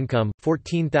household income,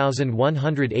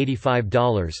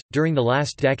 $14,185. During the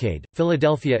last decade,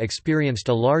 Philadelphia experienced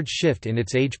a large shift in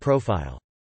its age profile.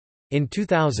 In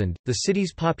 2000, the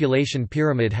city's population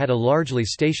pyramid had a largely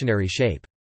stationary shape.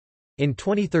 In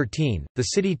 2013, the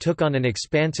city took on an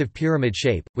expansive pyramid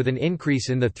shape, with an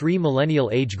increase in the three millennial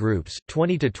age groups,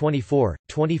 20 to 24,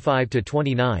 25 to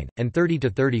 29, and 30 to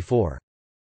 34.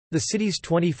 The city's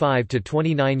 25 to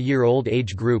 29-year-old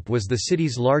age group was the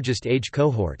city's largest age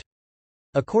cohort.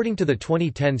 According to the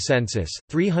 2010 census,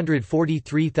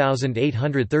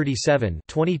 343,837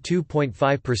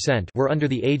 (22.5%) were under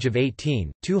the age of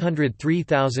 18,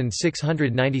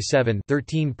 203,697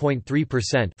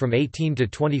 (13.3%) from 18 to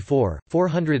 24,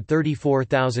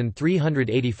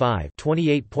 434,385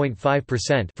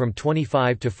 (28.5%) from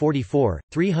 25 to 44,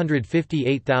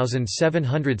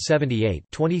 358,778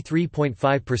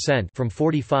 (23.5%) from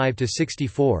 45 to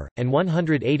 64, and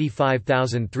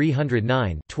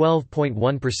 185,309 (12.1%)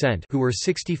 who were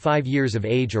 65 years of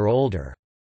age or older.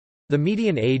 The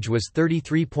median age was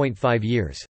 33.5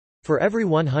 years. For every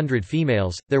 100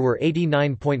 females, there were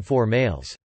 89.4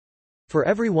 males. For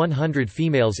every 100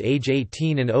 females age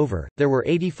 18 and over, there were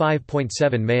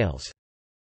 85.7 males.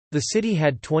 The city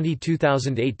had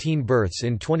 22,018 births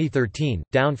in 2013,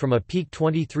 down from a peak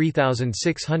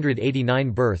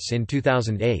 23,689 births in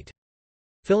 2008.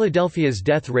 Philadelphia's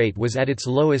death rate was at its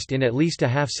lowest in at least a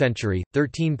half-century,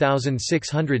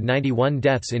 13,691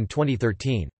 deaths in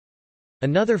 2013.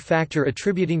 Another factor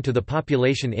attributing to the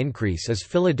population increase is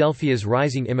Philadelphia's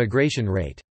rising immigration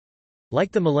rate.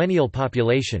 Like the millennial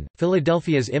population,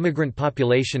 Philadelphia's immigrant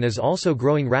population is also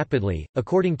growing rapidly.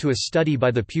 According to a study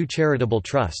by the Pew Charitable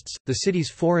Trusts, the city's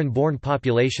foreign-born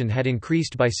population had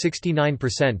increased by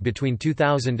 69% between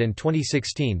 2000 and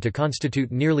 2016 to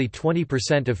constitute nearly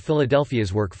 20% of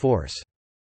Philadelphia's workforce.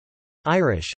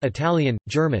 Irish, Italian,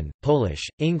 German, Polish,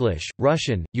 English,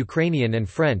 Russian, Ukrainian and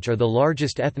French are the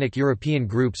largest ethnic European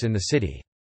groups in the city.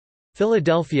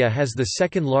 Philadelphia has the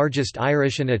second largest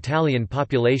Irish and Italian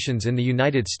populations in the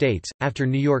United States, after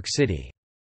New York City.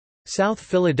 South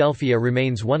Philadelphia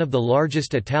remains one of the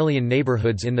largest Italian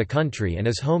neighborhoods in the country and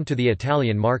is home to the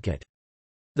Italian market.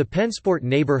 The Pennsport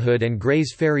neighborhood and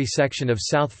Grays Ferry section of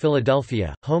South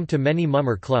Philadelphia, home to many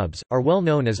Mummer clubs, are well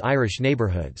known as Irish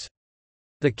neighborhoods.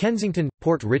 The Kensington,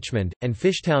 Port Richmond, and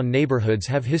Fishtown neighborhoods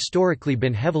have historically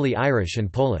been heavily Irish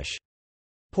and Polish.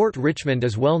 Port Richmond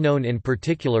is well known in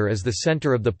particular as the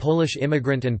center of the Polish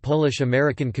immigrant and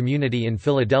Polish-American community in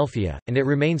Philadelphia, and it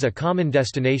remains a common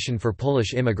destination for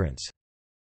Polish immigrants.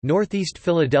 Northeast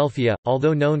Philadelphia,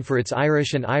 although known for its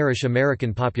Irish and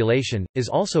Irish-American population, is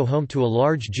also home to a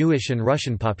large Jewish and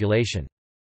Russian population.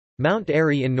 Mount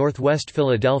Airy in northwest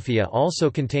Philadelphia also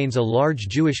contains a large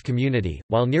Jewish community,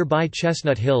 while nearby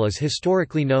Chestnut Hill is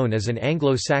historically known as an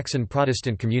Anglo-Saxon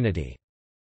Protestant community.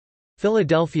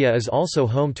 Philadelphia is also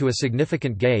home to a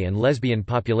significant gay and lesbian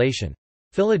population.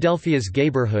 Philadelphia's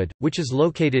Gayborhood, which is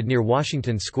located near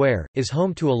Washington Square, is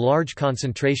home to a large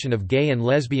concentration of gay and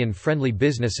lesbian-friendly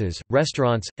businesses,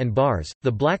 restaurants, and bars.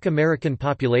 The Black American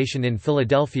population in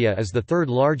Philadelphia is the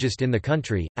third largest in the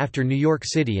country, after New York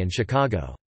City and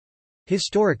Chicago.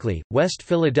 Historically, West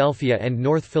Philadelphia and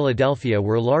North Philadelphia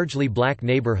were largely black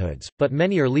neighborhoods, but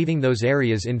many are leaving those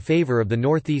areas in favor of the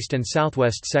northeast and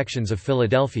southwest sections of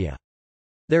Philadelphia.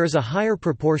 There is a higher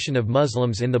proportion of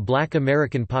Muslims in the Black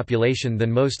American population than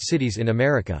most cities in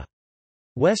America.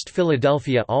 West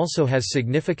Philadelphia also has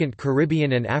significant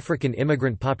Caribbean and African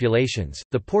immigrant populations.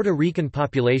 The Puerto Rican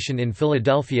population in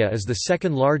Philadelphia is the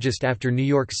second largest after New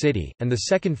York City, and the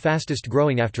second fastest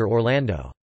growing after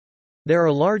Orlando. There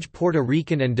are large Puerto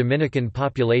Rican and Dominican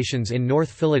populations in North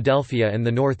Philadelphia and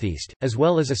the Northeast, as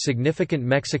well as a significant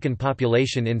Mexican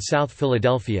population in South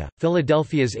Philadelphia.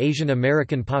 Philadelphia's Asian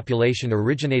American population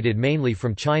originated mainly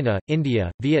from China,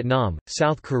 India, Vietnam,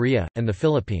 South Korea, and the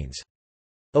Philippines.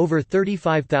 Over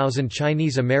 35,000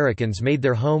 Chinese Americans made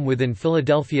their home within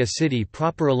Philadelphia city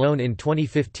proper alone in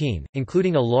 2015,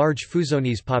 including a large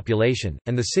Fuzhonese population,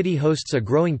 and the city hosts a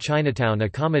growing Chinatown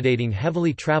accommodating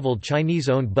heavily traveled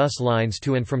Chinese-owned bus lines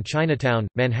to and from Chinatown,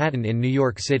 Manhattan in New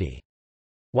York City.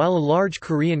 While a large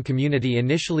Korean community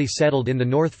initially settled in the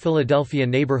North Philadelphia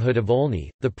neighborhood of Olney,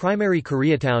 the primary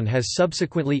Koreatown has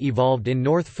subsequently evolved in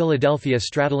North Philadelphia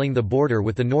straddling the border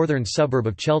with the northern suburb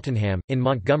of Cheltenham, in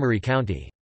Montgomery County.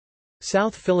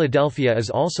 South Philadelphia is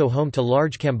also home to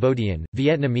large Cambodian,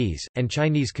 Vietnamese, and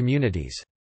Chinese communities.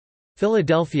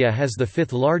 Philadelphia has the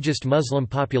fifth largest Muslim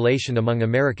population among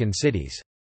American cities.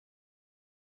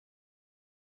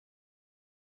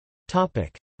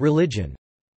 Religion.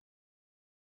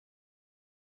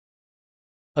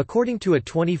 According to a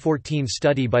 2014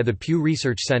 study by the Pew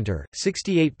Research Center,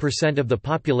 68% of the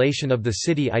population of the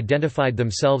city identified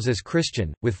themselves as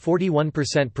Christian, with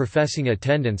 41% professing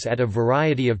attendance at a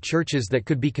variety of churches that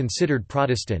could be considered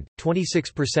Protestant,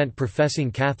 26%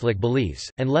 professing Catholic beliefs,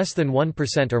 and less than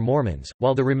 1% are Mormons,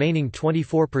 while the remaining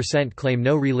 24% claim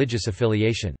no religious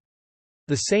affiliation.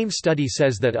 The same study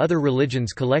says that other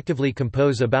religions collectively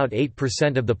compose about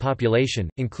 8% of the population,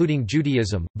 including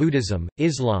Judaism, Buddhism,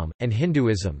 Islam, and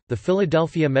Hinduism. The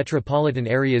Philadelphia metropolitan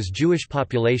area's Jewish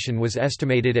population was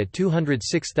estimated at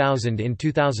 206,000 in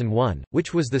 2001,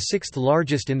 which was the sixth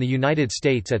largest in the United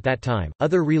States at that time.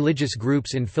 Other religious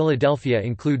groups in Philadelphia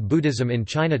include Buddhism in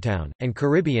Chinatown, and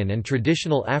Caribbean and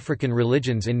traditional African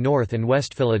religions in North and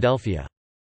West Philadelphia.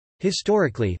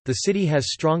 Historically, the city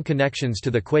has strong connections to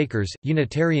the Quakers,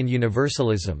 Unitarian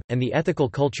Universalism, and the ethical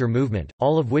culture movement,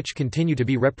 all of which continue to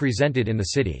be represented in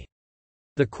the city.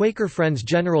 The Quaker Friends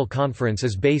General Conference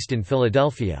is based in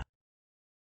Philadelphia.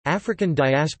 African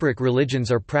diasporic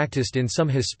religions are practiced in some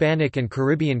Hispanic and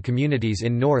Caribbean communities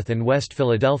in North and West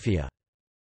Philadelphia.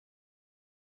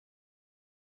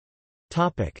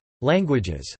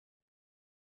 Languages.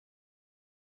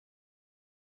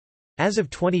 As of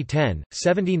 2010,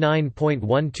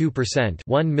 79.12%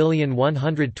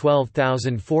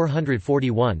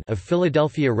 (1,112,441) of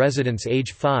Philadelphia residents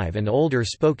age 5 and older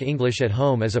spoke English at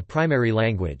home as a primary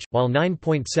language, while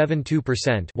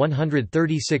 9.72%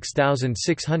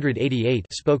 (136,688)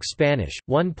 spoke Spanish,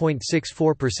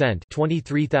 1.64%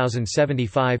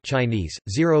 (23,075) Chinese,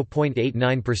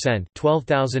 0.89%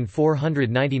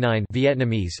 (12,499)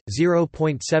 Vietnamese,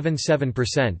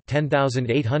 0.77%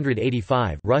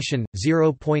 (10,885) Russian,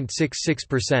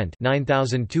 0.66%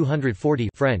 (9,240)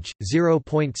 French,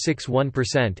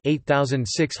 0.61%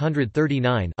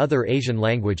 (8,639) Other Asian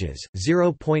languages,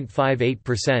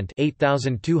 0.58%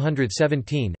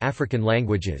 (8,217) African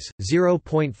languages,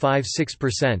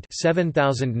 0.56%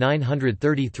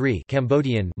 (7,933)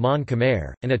 Cambodian Mon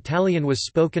Khmer, and Italian was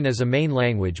spoken as a main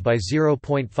language by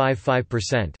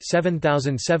 0.55%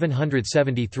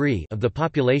 (7,773) of the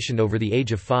population over the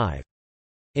age of 5.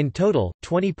 In total,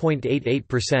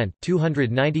 20.88%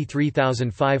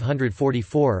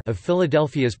 (293,544) of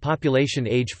Philadelphia's population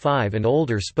age 5 and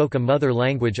older spoke a mother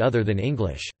language other than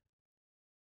English.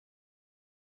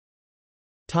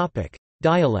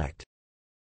 Dialect.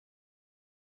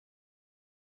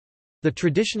 The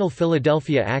traditional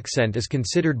Philadelphia accent is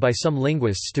considered by some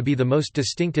linguists to be the most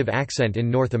distinctive accent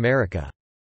in North America.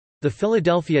 The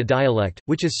Philadelphia dialect,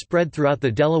 which is spread throughout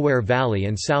the Delaware Valley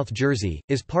and South Jersey,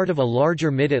 is part of a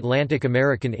larger Mid-Atlantic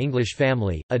American English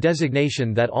family, a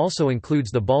designation that also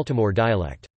includes the Baltimore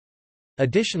dialect.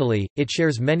 Additionally, it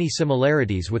shares many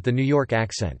similarities with the New York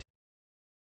accent.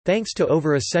 Thanks to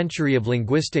over a century of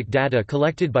linguistic data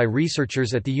collected by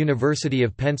researchers at the University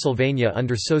of Pennsylvania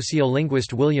under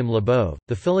sociolinguist William Labov,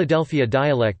 the Philadelphia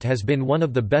dialect has been one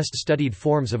of the best studied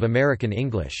forms of American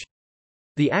English.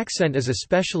 The accent is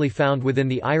especially found within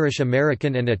the Irish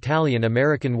American and Italian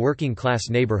American working-class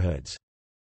neighborhoods.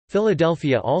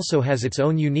 Philadelphia also has its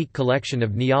own unique collection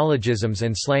of neologisms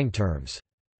and slang terms.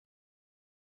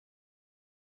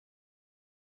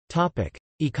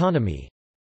 Economy.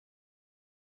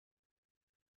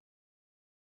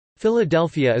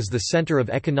 Philadelphia is the center of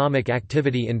economic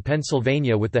activity in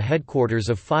Pennsylvania with the headquarters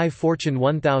of 5 Fortune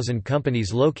 1000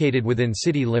 companies located within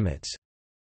city limits.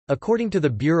 According to the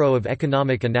Bureau of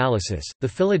Economic Analysis, the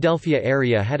Philadelphia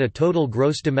area had a total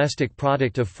gross domestic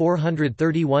product of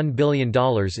 $431 billion in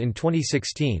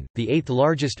 2016, the 8th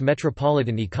largest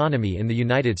metropolitan economy in the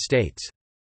United States.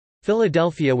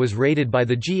 Philadelphia was rated by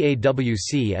the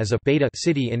GAWC as a beta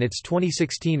city in its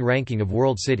 2016 ranking of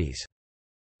world cities.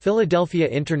 Philadelphia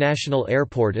International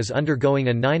Airport is undergoing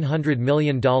a $900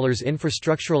 million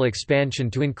infrastructural expansion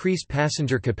to increase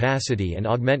passenger capacity and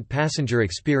augment passenger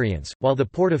experience, while the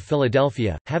Port of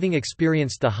Philadelphia, having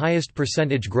experienced the highest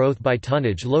percentage growth by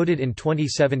tonnage loaded in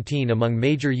 2017 among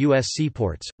major U.S.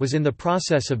 seaports, was in the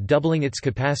process of doubling its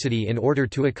capacity in order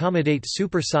to accommodate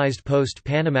supersized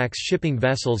post-Panamax shipping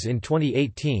vessels in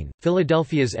 2018.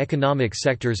 Philadelphia's economic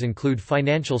sectors include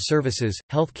financial services,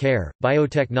 health care,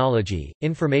 biotechnology,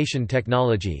 information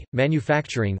technology,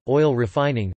 manufacturing, oil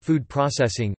refining, food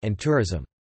processing, and tourism.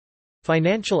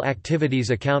 Financial activities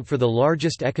account for the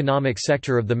largest economic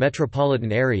sector of the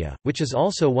metropolitan area, which is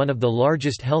also one of the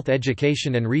largest health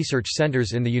education and research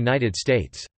centers in the United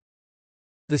States.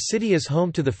 The city is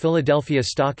home to the Philadelphia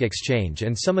Stock Exchange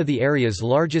and some of the area's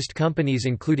largest companies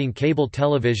including cable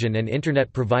television and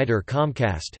internet provider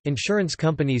Comcast, insurance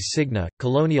companies Cigna,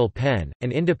 Colonial Penn,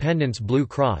 and Independence Blue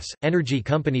Cross, energy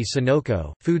company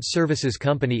Sunoco, food services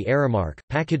company Aramark,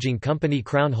 packaging company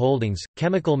Crown Holdings,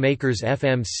 chemical makers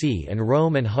FMC and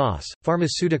Rohm and Haas,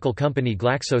 pharmaceutical company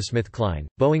GlaxoSmithKline,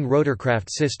 Boeing Rotorcraft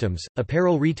Systems,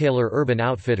 apparel retailer Urban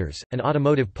Outfitters, and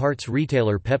automotive parts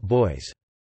retailer Pep Boys.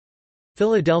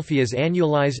 Philadelphia's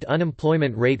annualized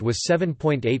unemployment rate was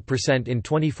 7.8% in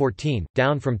 2014,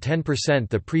 down from 10%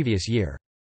 the previous year.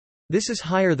 This is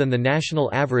higher than the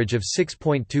national average of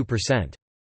 6.2%.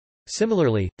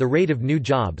 Similarly, the rate of new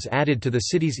jobs added to the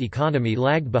city's economy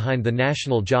lagged behind the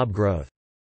national job growth.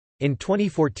 In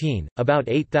 2014, about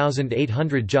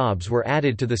 8,800 jobs were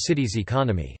added to the city's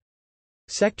economy.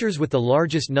 Sectors with the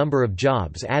largest number of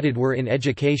jobs added were in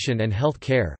education and health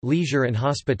care, leisure and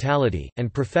hospitality,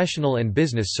 and professional and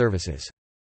business services.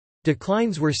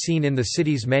 Declines were seen in the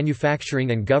city's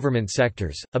manufacturing and government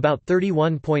sectors. About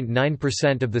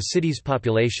 31.9% of the city's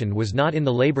population was not in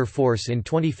the labor force in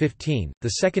 2015, the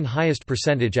second highest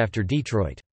percentage after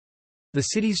Detroit. The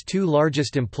city's two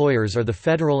largest employers are the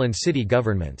federal and city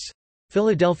governments.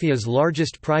 Philadelphia's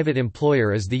largest private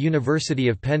employer is the University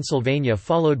of Pennsylvania,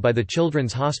 followed by the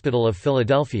Children's Hospital of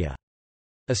Philadelphia.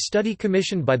 A study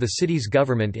commissioned by the city's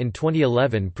government in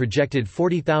 2011 projected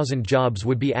 40,000 jobs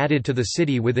would be added to the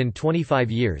city within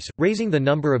 25 years, raising the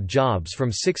number of jobs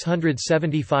from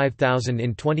 675,000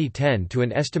 in 2010 to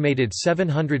an estimated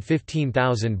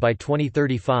 715,000 by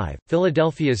 2035.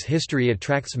 Philadelphia's history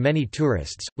attracts many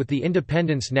tourists, with the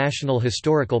Independence National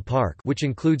Historical Park, which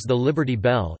includes the Liberty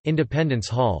Bell, Independence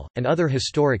Hall, and other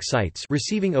historic sites,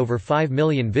 receiving over 5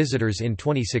 million visitors in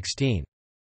 2016.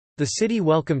 The city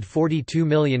welcomed 42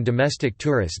 million domestic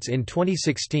tourists in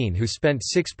 2016 who spent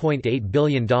 $6.8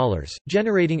 billion,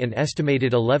 generating an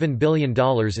estimated $11 billion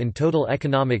in total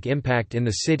economic impact in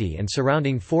the city and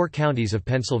surrounding 4 counties of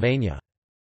Pennsylvania.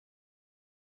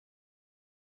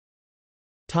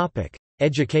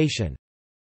 Education.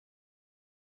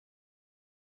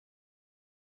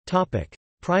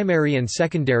 Primary and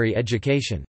secondary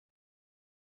education.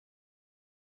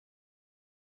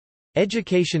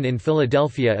 Education in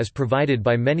Philadelphia is provided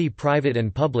by many private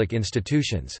and public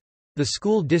institutions. The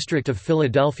School District of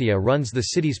Philadelphia runs the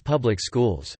city's public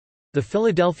schools. The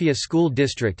Philadelphia School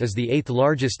District is the 8th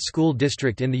largest school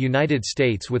district in the United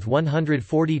States with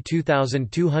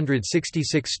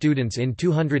 142,266 students in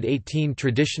 218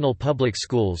 traditional public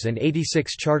schools and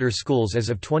 86 charter schools as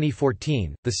of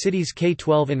 2014. The city's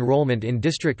K-12 enrollment in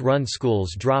district-run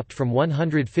schools dropped from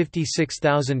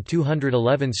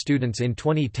 156,211 students in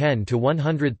 2010 to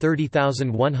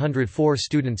 130,104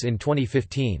 students in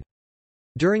 2015.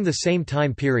 During the same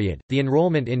time period, the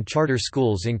enrollment in charter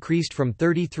schools increased from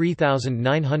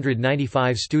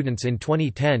 33,995 students in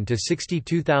 2010 to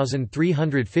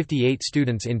 62,358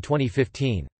 students in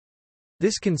 2015.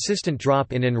 This consistent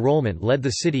drop in enrollment led the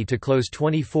city to close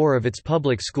 24 of its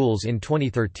public schools in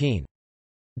 2013.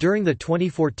 During the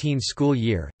 2014 school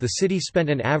year, the city spent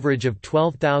an average of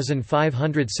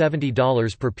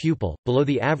 $12,570 per pupil, below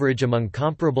the average among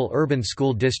comparable urban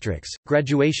school districts.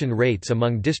 Graduation rates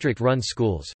among district-run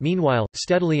schools, meanwhile,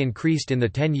 steadily increased in the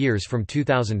 10 years from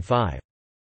 2005.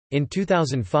 In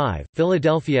 2005,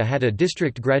 Philadelphia had a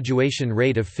district graduation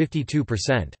rate of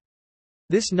 52%.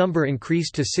 This number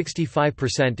increased to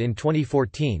 65% in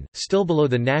 2014, still below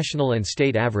the national and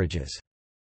state averages.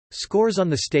 Scores on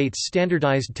the state's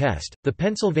standardized test, the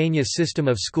Pennsylvania System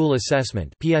of School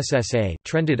Assessment (PSSA),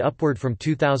 trended upward from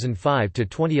 2005 to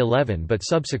 2011 but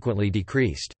subsequently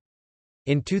decreased.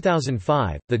 In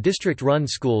 2005, the district-run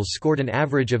schools scored an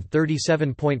average of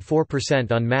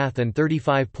 37.4% on math and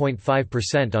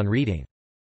 35.5% on reading.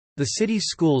 The city's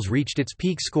schools reached its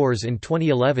peak scores in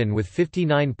 2011 with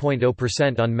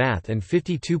 59.0% on math and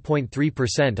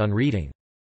 52.3% on reading.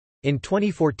 In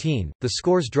 2014, the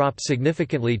scores dropped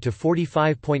significantly to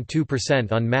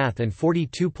 45.2% on math and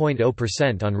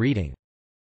 42.0% on reading.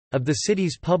 Of the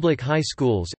city's public high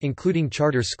schools, including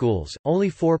charter schools,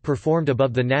 only 4 performed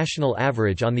above the national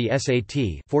average on the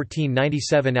SAT,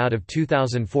 1497 out of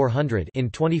 2,400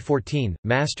 in 2014,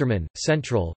 Masterman,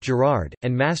 Central, Girard,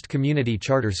 and Mast Community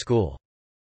Charter School.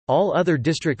 All other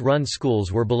district-run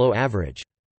schools were below average.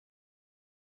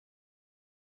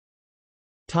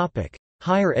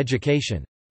 Higher education.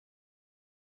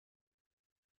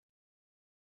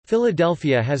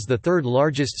 Philadelphia has the third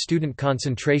largest student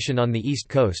concentration on the East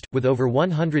Coast, with over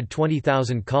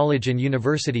 120,000 college and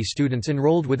university students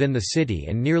enrolled within the city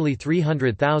and nearly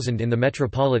 300,000 in the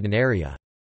metropolitan area.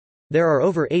 There are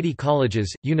over 80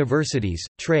 colleges, universities,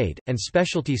 trade, and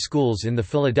specialty schools in the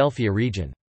Philadelphia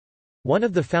region. One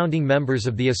of the founding members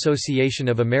of the Association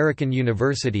of American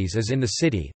Universities is in the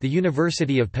city, the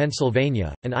University of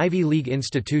Pennsylvania, an Ivy League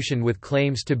institution with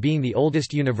claims to being the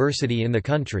oldest university in the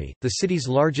country. The city's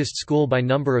largest school by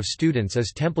number of students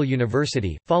is Temple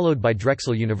University, followed by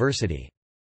Drexel University.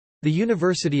 The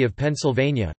University of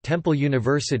Pennsylvania, Temple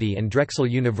University and Drexel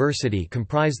University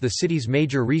comprise the city's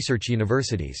major research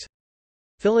universities.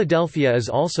 Philadelphia is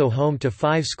also home to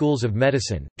 5 schools of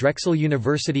medicine: Drexel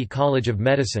University College of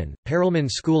Medicine, Perelman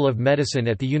School of Medicine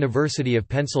at the University of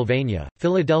Pennsylvania,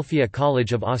 Philadelphia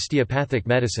College of Osteopathic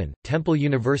Medicine, Temple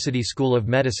University School of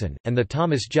Medicine, and the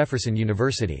Thomas Jefferson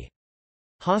University.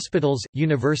 Hospitals,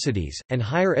 universities, and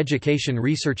higher education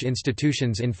research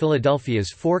institutions in Philadelphia's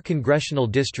 4 congressional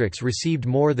districts received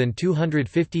more than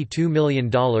 $252 million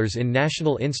in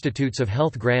National Institutes of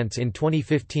Health grants in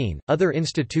 2015. Other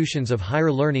institutions of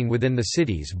higher learning within the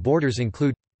city's borders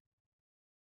include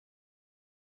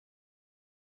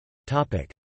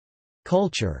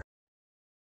Culture.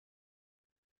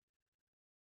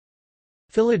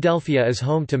 Philadelphia is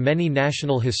home to many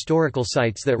national historical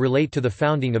sites that relate to the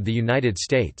founding of the United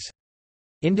States.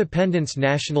 Independence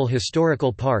National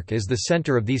Historical Park is the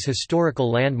center of these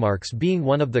historical landmarks, being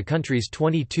one of the country's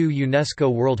 22 UNESCO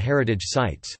World Heritage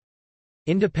Sites.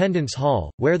 Independence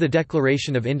Hall, where the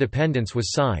Declaration of Independence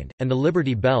was signed, and the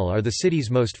Liberty Bell are the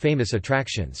city's most famous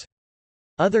attractions.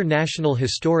 Other national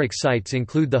historic sites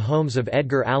include the homes of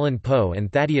Edgar Allan Poe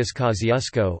and Thaddeus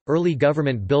Kosciuszko, early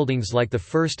government buildings like the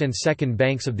First and Second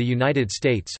Banks of the United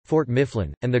States, Fort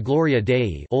Mifflin, and the Gloria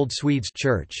Dei Old Swedes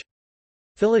Church.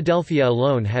 Philadelphia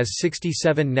alone has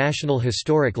 67 National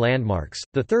Historic Landmarks,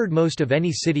 the third most of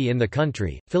any city in the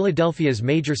country. Philadelphia's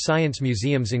major science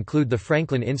museums include the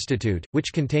Franklin Institute,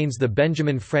 which contains the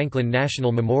Benjamin Franklin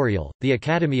National Memorial, the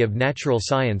Academy of Natural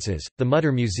Sciences, the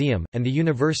Mutter Museum, and the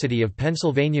University of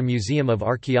Pennsylvania Museum of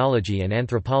Archaeology and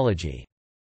Anthropology.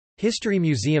 History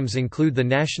museums include the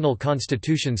National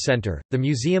Constitution Center, the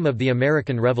Museum of the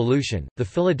American Revolution, the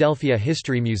Philadelphia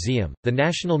History Museum, the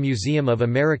National Museum of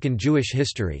American Jewish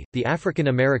History, the African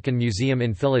American Museum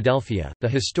in Philadelphia, the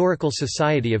Historical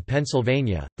Society of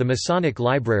Pennsylvania, the Masonic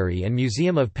Library and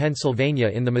Museum of Pennsylvania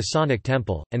in the Masonic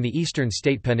Temple, and the Eastern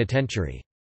State Penitentiary.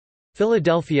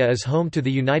 Philadelphia is home to the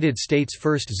United States'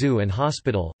 first zoo and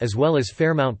hospital, as well as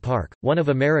Fairmount Park, one of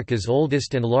America's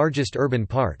oldest and largest urban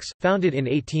parks. Founded in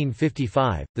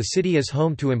 1855, the city is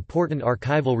home to important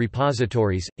archival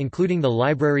repositories, including the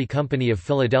Library Company of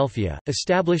Philadelphia,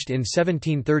 established in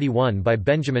 1731 by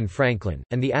Benjamin Franklin,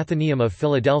 and the Athenaeum of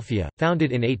Philadelphia,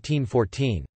 founded in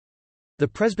 1814. The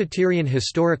Presbyterian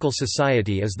Historical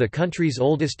Society is the country's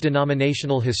oldest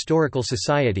denominational historical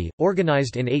society,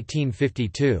 organized in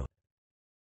 1852.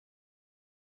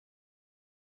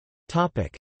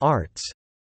 Arts.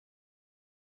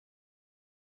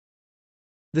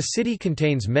 The city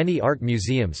contains many art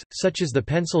museums, such as the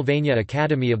Pennsylvania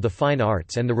Academy of the Fine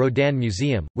Arts and the Rodin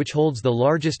Museum, which holds the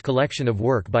largest collection of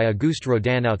work by Auguste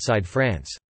Rodin outside France.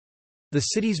 The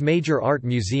city's major art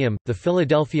museum, the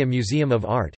Philadelphia Museum of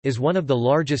Art, is one of the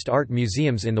largest art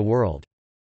museums in the world.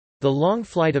 The long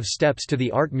flight of steps to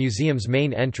the art museum's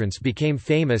main entrance became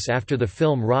famous after the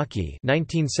film Rocky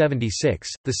 1976.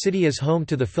 The city is home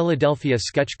to the Philadelphia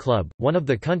Sketch Club, one of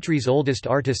the country's oldest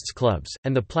artists' clubs,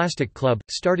 and the Plastic Club,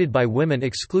 started by women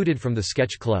excluded from the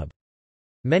Sketch Club.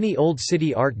 Many old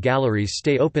city art galleries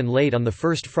stay open late on the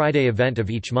first Friday event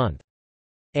of each month.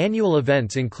 Annual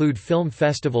events include film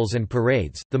festivals and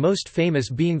parades, the most famous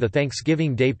being the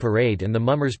Thanksgiving Day Parade and the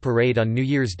Mummers Parade on New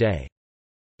Year's Day.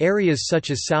 Areas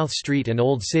such as South Street and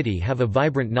Old City have a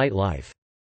vibrant nightlife.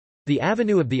 The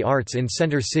Avenue of the Arts in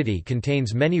Center City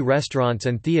contains many restaurants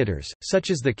and theaters,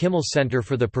 such as the Kimmel Center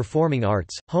for the Performing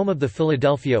Arts, home of the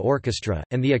Philadelphia Orchestra,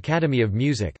 and the Academy of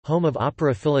Music, home of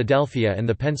Opera Philadelphia and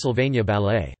the Pennsylvania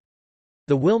Ballet.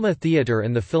 The Wilma Theater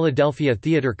and the Philadelphia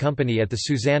Theater Company at the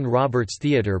Suzanne Roberts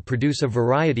Theater produce a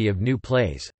variety of new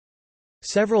plays.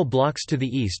 Several blocks to the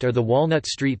east are the Walnut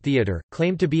Street Theater,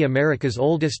 claimed to be America's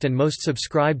oldest and most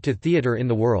subscribed to theater in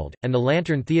the world, and the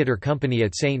Lantern Theater Company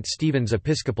at St. Stephen's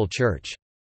Episcopal Church.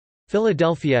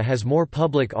 Philadelphia has more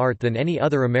public art than any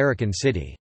other American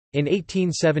city. In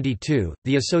 1872,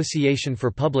 the Association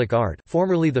for Public Art,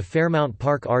 formerly the Fairmount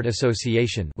Park Art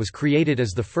Association, was created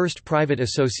as the first private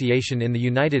association in the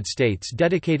United States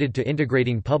dedicated to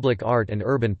integrating public art and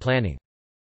urban planning.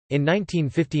 In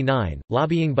 1959,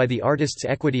 lobbying by the Artists'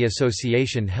 Equity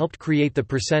Association helped create the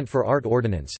Percent for Art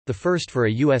Ordinance, the first for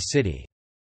a U.S. city.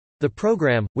 The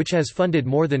program, which has funded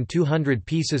more than 200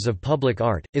 pieces of public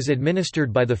art, is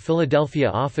administered by the Philadelphia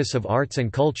Office of Arts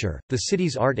and Culture, the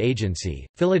city's art agency.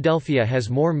 Philadelphia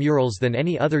has more murals than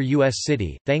any other U.S.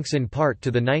 city, thanks in part to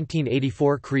the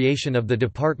 1984 creation of the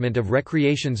Department of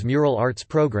Recreation's Mural Arts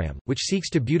program, which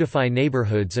seeks to beautify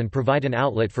neighborhoods and provide an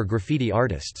outlet for graffiti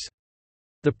artists.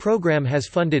 The program has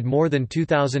funded more than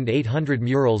 2,800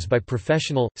 murals by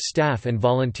professional, staff and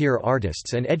volunteer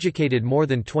artists and educated more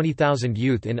than 20,000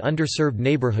 youth in underserved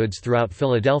neighborhoods throughout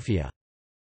Philadelphia.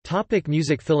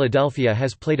 Music. Philadelphia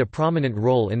has played a prominent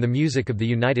role in the music of the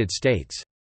United States.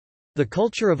 The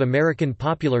culture of American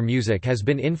popular music has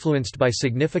been influenced by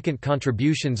significant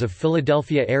contributions of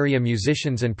Philadelphia area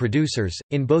musicians and producers,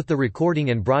 in both the recording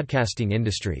and broadcasting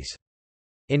industries.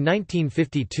 In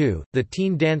 1952, the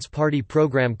teen dance party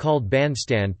program called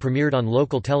Bandstand premiered on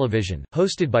local television,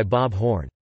 hosted by Bob Horn.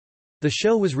 The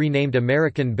show was renamed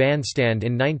American Bandstand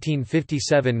in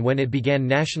 1957 when it began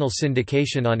national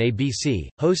syndication on ABC,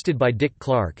 hosted by Dick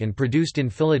Clark and produced in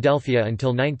Philadelphia until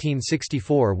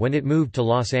 1964 when it moved to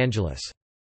Los Angeles.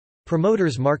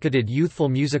 Promoters marketed youthful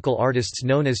musical artists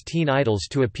known as teen idols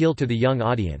to appeal to the young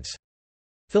audience.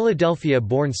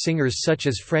 Philadelphia-born singers such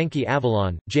as Frankie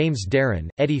Avalon, James Darren,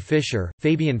 Eddie Fisher,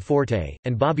 Fabian Forte,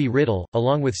 and Bobby Riddle,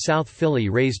 along with South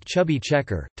Philly-raised Chubby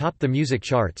Checker, topped the music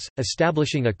charts,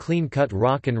 establishing a clean-cut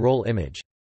rock and roll image.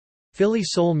 Philly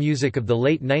soul music of the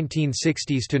late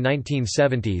 1960s to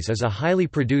 1970s is a highly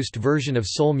produced version of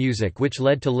soul music which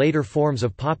led to later forms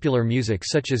of popular music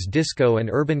such as disco and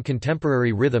urban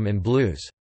contemporary rhythm and blues.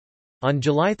 On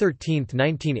July 13,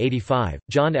 1985,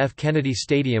 John F. Kennedy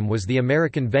Stadium was the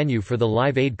American venue for the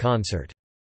Live Aid concert.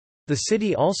 The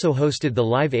city also hosted the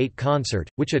Live 8 concert,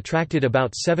 which attracted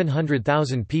about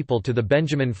 700,000 people to the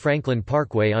Benjamin Franklin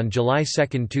Parkway on July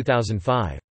 2,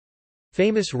 2005.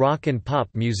 Famous rock and pop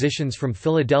musicians from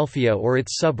Philadelphia or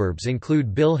its suburbs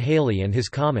include Bill Haley and his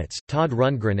Comets, Todd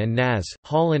Rundgren and Nas,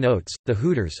 Hall & Oates, The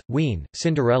Hooters, Ween,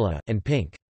 Cinderella, and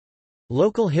Pink.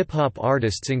 Local hip-hop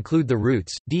artists include The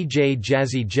Roots, DJ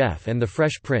Jazzy Jeff and the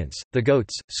Fresh Prince, The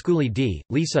Goats, Schoolie D,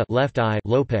 Lisa Left Eye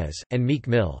Lopez, and Meek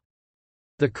Mill.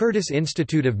 The Curtis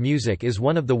Institute of Music is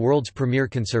one of the world's premier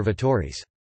conservatories.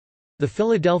 The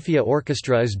Philadelphia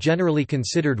Orchestra is generally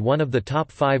considered one of the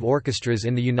top 5 orchestras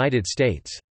in the United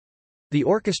States. The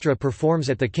orchestra performs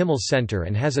at the Kimmel Center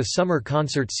and has a summer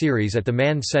concert series at the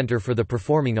Mann Center for the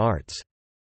Performing Arts.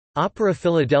 Opera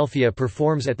Philadelphia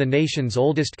performs at the nation's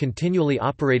oldest continually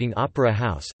operating opera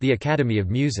house, the Academy of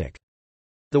Music.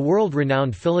 The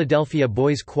world-renowned Philadelphia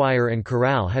Boys Choir and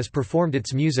Chorale has performed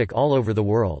its music all over the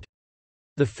world.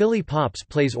 The Philly Pops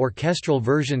plays orchestral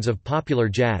versions of popular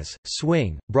jazz,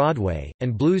 swing, Broadway,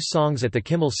 and blues songs at the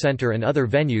Kimmel Center and other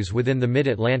venues within the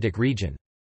Mid-Atlantic region.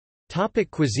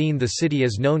 Cuisine. The city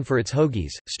is known for its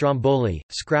hoagies, stromboli,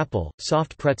 scrapple,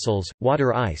 soft pretzels,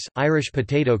 water ice, Irish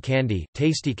potato candy,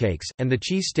 tastykakes, and the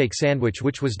cheesesteak sandwich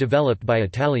which was developed by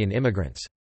Italian immigrants.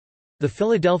 The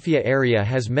Philadelphia area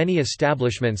has many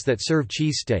establishments that serve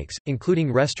cheesesteaks,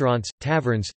 including restaurants,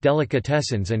 taverns,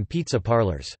 delicatessens and pizza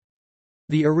parlors.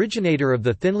 The originator of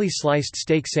the thinly sliced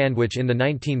steak sandwich in the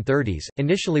 1930s,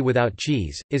 initially without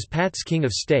cheese, is Pat's King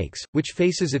of Steaks, which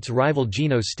faces its rival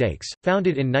Geno's Steaks.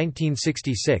 Founded in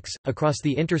 1966, across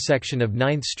the intersection of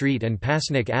 9th Street and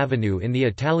Passyunk Avenue in the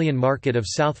Italian market of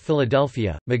South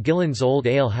Philadelphia, McGillen's Old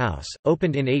Ale House,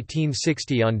 opened in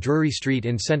 1860 on Drury Street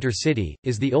in Center City,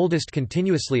 is the oldest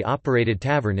continuously operated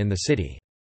tavern in the city.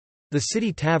 The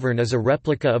City Tavern is a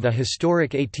replica of a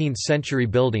historic 18th-century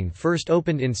building first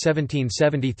opened in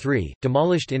 1773,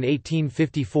 demolished in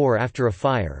 1854 after a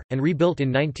fire, and rebuilt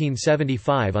in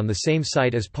 1975 on the same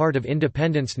site as part of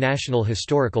Independence National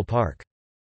Historical Park.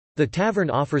 The tavern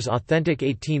offers authentic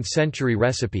 18th-century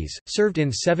recipes, served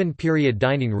in 7 period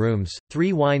dining rooms,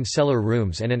 3 wine cellar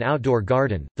rooms and an outdoor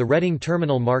garden. The Reading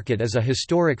Terminal Market is a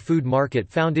historic food market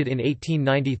founded in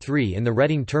 1893 in the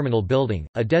Reading Terminal Building,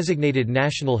 a designated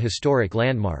National Historic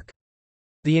Landmark.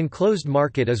 The enclosed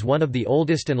market is one of the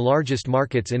oldest and largest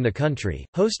markets in the country,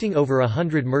 hosting over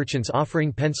 100 merchants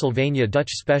offering Pennsylvania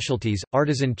Dutch specialties,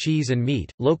 artisan cheese and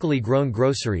meat, locally grown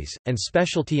groceries, and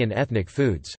specialty and ethnic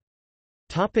foods.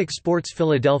 Sports.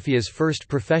 Philadelphia's first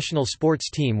professional sports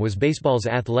team was baseball's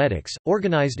Athletics,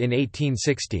 organized in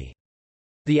 1860.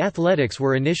 The Athletics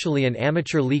were initially an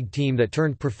amateur league team that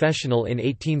turned professional in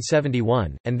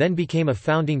 1871, and then became a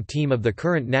founding team of the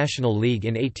current National League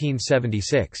in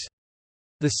 1876.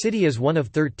 The city is one of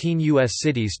 13 U.S.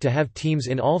 cities to have teams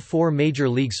in all four major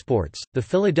league sports: the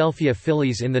Philadelphia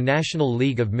Phillies in the National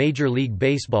League of Major League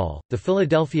Baseball, the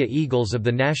Philadelphia Eagles of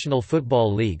the National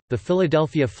Football League, the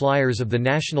Philadelphia Flyers of the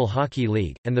National Hockey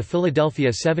League, and the Philadelphia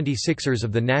 76ers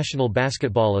of the National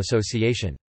Basketball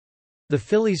Association. The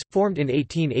Phillies, formed in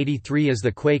 1883 as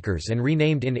the Quakers and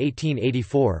renamed in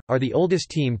 1884, are the oldest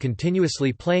team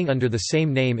continuously playing under the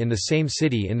same name in the same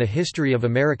city in the history of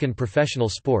American professional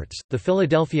sports. The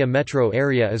Philadelphia metro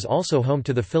area is also home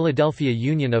to the Philadelphia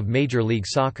Union of Major League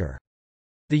Soccer.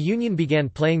 The Union began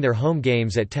playing their home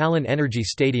games at Talon Energy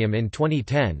Stadium in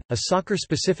 2010, a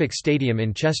soccer-specific stadium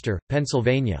in Chester,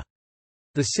 Pennsylvania.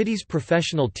 The city's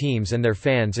professional teams and their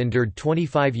fans endured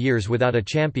 25 years without a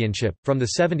championship, from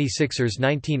the 76ers'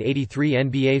 1983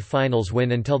 NBA Finals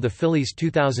win until the Phillies'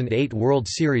 2008 World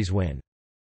Series win.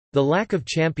 The lack of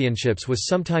championships was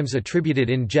sometimes attributed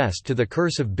in jest to the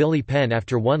curse of Billy Penn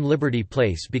after One Liberty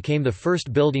Place became the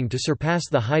first building to surpass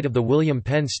the height of the William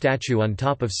Penn statue on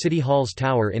top of City Hall's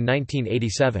tower in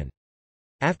 1987.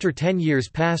 After 10 years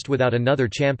passed without another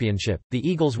championship, the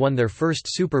Eagles won their first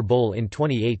Super Bowl in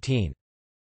 2018.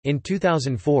 In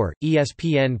 2004,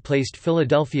 ESPN placed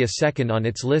Philadelphia second on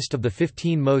its list of the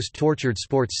 15 most tortured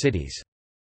sports cities.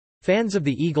 Fans of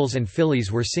the Eagles and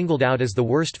Phillies were singled out as the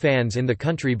worst fans in the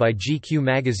country by GQ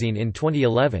magazine in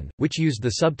 2011, which used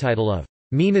the subtitle of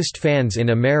 "Meanest Fans in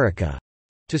America"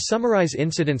 to summarize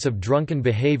incidents of drunken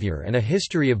behavior and a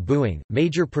history of booing.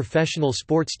 Major professional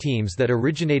sports teams that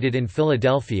originated in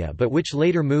Philadelphia but which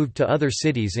later moved to other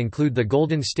cities include the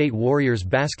Golden State Warriors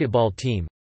basketball team,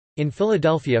 in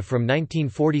Philadelphia from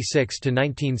 1946 to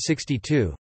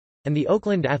 1962, and the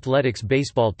Oakland Athletics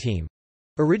baseball team,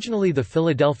 originally the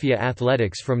Philadelphia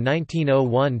Athletics from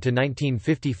 1901 to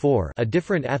 1954, a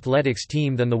different athletics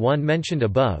team than the one mentioned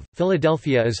above.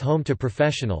 Philadelphia is home to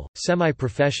professional,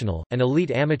 semi-professional, and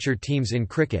elite amateur teams in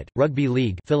cricket, rugby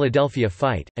league, Philadelphia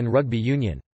Fight, and rugby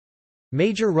union.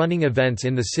 Major running events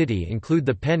in the city include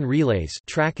the Penn Relays,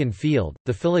 track and field,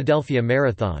 the Philadelphia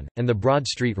Marathon, and the Broad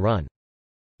Street Run.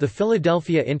 The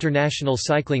Philadelphia International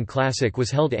Cycling Classic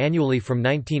was held annually from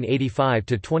 1985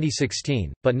 to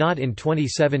 2016, but not in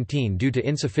 2017 due to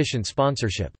insufficient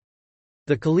sponsorship.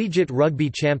 The Collegiate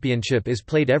Rugby Championship is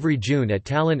played every June at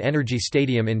Talon Energy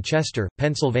Stadium in Chester,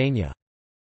 Pennsylvania.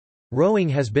 Rowing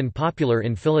has been popular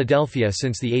in Philadelphia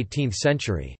since the 18th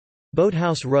century.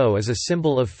 Boathouse Row is a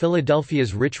symbol of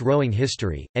Philadelphia's rich rowing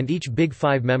history, and each Big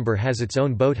Five member has its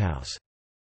own boathouse.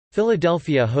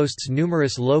 Philadelphia hosts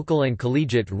numerous local and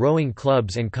collegiate rowing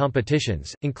clubs and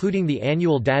competitions, including the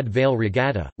annual Dad Vale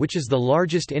Regatta, which is the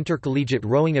largest intercollegiate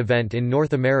rowing event in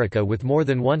North America with more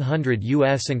than 100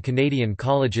 U.S. and Canadian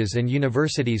colleges and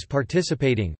universities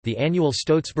participating, the annual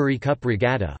Stotesbury Cup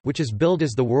Regatta, which is billed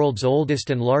as the world's oldest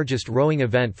and largest rowing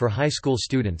event for high school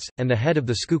students, and the head of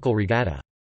the Schuylkill Regatta.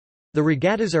 The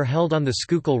regattas are held on the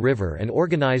Schuylkill River and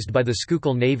organized by the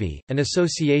Schuylkill Navy, an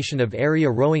association of area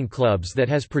rowing clubs that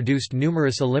has produced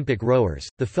numerous Olympic rowers.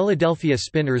 The Philadelphia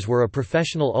Spinners were a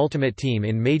professional ultimate team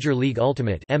in Major League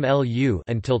Ultimate (MLU)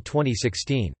 until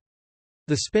 2016.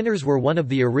 The Spinners were one of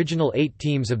the original 8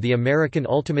 teams of the American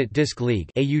Ultimate Disc League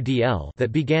 (AUDL)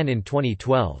 that began in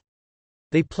 2012.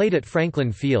 They played at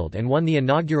Franklin Field and won the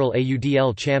inaugural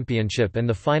AUDL championship and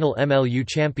the final MLU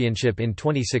championship in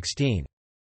 2016.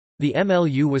 The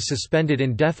MLU was suspended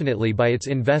indefinitely by its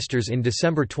investors in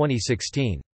December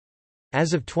 2016.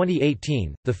 As of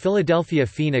 2018, the Philadelphia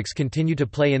Phoenix continue to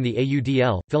play in the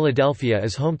AUDL. Philadelphia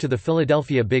is home to the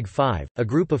Philadelphia Big Five, a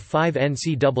group of 5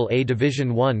 NCAA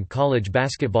Division I college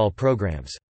basketball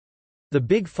programs. The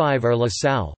Big Five are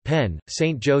LaSalle, Penn,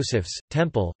 St. Joseph's,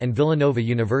 Temple, and Villanova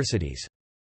universities.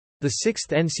 The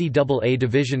 6th NCAA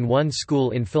Division I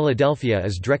school in Philadelphia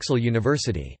is Drexel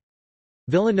University.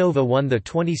 Villanova won the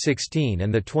 2016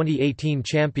 and the 2018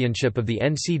 championship of the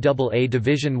NCAA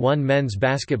Division I men's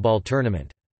basketball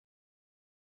tournament.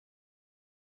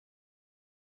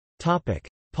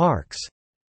 Parks.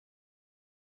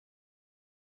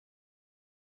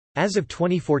 As of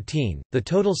 2014, the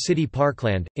total city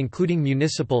parkland, including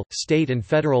municipal, state and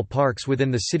federal parks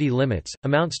within the city limits,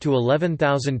 amounts to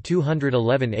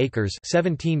 11,211 acres,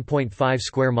 17.5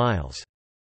 square miles.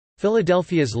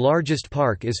 Philadelphia's largest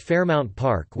park is Fairmount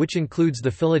Park, which includes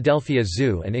the Philadelphia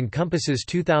Zoo and encompasses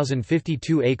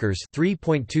 2,052 acres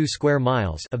 (3.2 square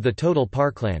miles) of the total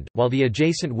parkland, while the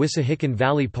adjacent Wissahickon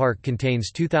Valley Park contains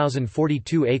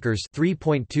 2,042 acres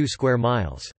 (3.2 square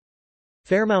miles).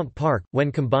 Fairmount Park,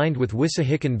 when combined with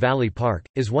Wissahickon Valley Park,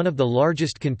 is one of the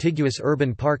largest contiguous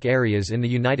urban park areas in the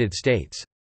United States.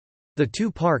 The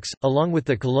two parks, along with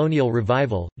the Colonial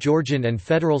Revival, Georgian and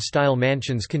Federal-style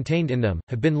mansions contained in them,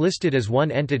 have been listed as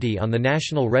one entity on the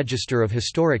National Register of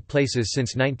Historic Places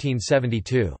since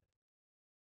 1972.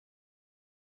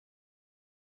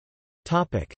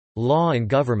 Law and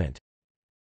government.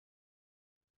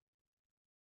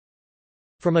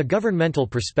 From a governmental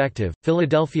perspective,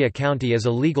 Philadelphia County is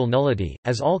a legal nullity,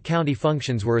 as all county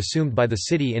functions were assumed by the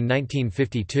city in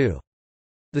 1952.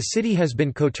 The city has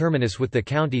been coterminous with the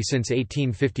county since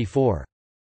 1854.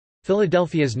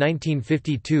 Philadelphia's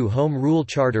 1952 Home Rule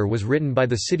Charter was written by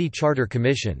the City Charter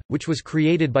Commission, which was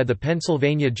created by the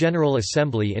Pennsylvania General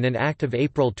Assembly in an act of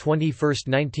April 21,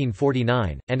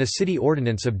 1949, and a city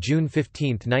ordinance of June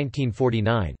 15,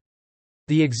 1949.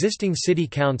 The existing city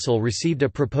council received a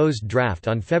proposed draft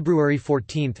on February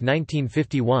 14,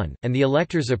 1951, and the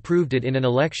electors approved it in an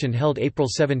election held April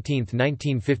 17,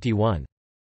 1951.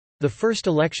 The first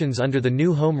elections under the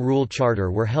new Home Rule Charter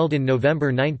were held in November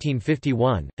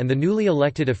 1951, and the newly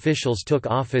elected officials took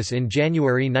office in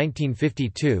January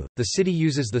 1952. The city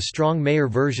uses the strong mayor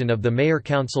version of the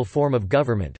mayor-council form of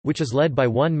government, which is led by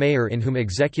one mayor in whom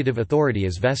executive authority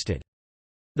is vested.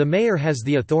 The mayor has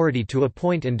the authority to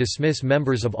appoint and dismiss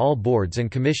members of all boards and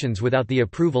commissions without the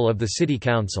approval of the city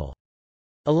council.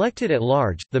 Elected at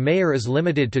large, the mayor is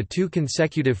limited to 2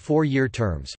 consecutive 4-year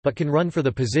terms, but can run for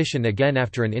the position again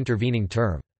after an intervening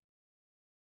term.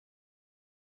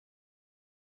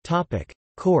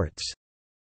 Courts.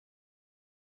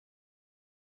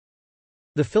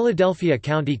 The Philadelphia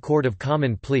County Court of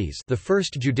Common Pleas, the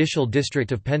First Judicial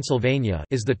District of Pennsylvania,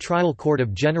 is the trial court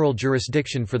of general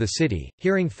jurisdiction for the city,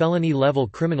 hearing felony-level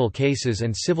criminal cases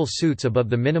and civil suits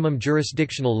above the minimum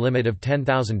jurisdictional limit of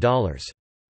 $10,000.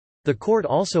 The court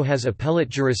also has appellate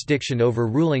jurisdiction over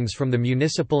rulings from the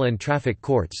municipal and traffic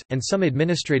courts, and some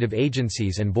administrative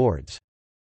agencies and boards.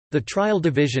 The trial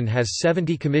division has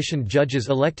 70 commissioned judges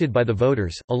elected by the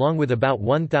voters, along with about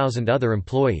 1,000 other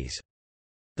employees.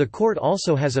 The court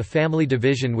also has a family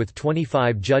division with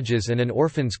 25 judges and an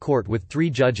orphans court with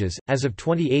 3 judges. As of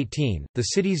 2018, the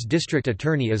city's district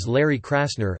attorney is Larry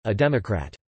Krasner, a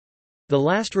Democrat. The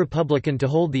last Republican to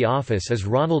hold the office is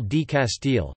Ronald D.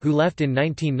 Castile, who left in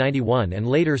 1991 and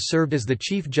later served as the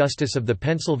Chief Justice of the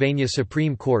Pennsylvania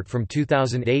Supreme Court from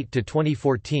 2008 to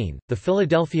 2014. The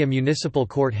Philadelphia Municipal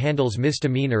Court handles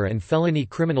misdemeanor and felony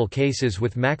criminal cases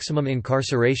with maximum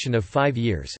incarceration of 5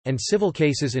 years, and civil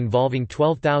cases involving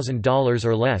 $12,000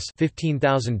 or less,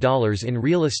 $15,000 in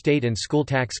real estate and school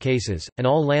tax cases, and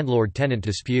all landlord-tenant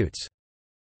disputes.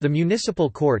 The municipal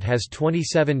court has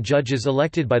 27 judges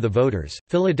elected by the voters.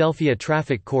 Philadelphia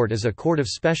Traffic Court is a court of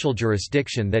special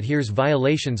jurisdiction that hears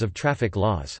violations of traffic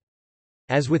laws.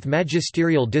 As with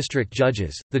magisterial district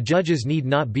judges, the judges need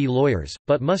not be lawyers,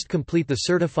 but must complete the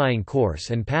certifying course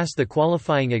and pass the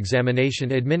qualifying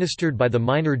examination administered by the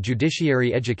Minor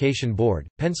Judiciary Education Board.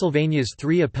 Pennsylvania's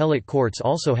 3 appellate courts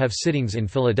also have sittings in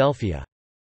Philadelphia.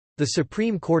 The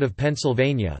Supreme Court of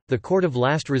Pennsylvania, the court of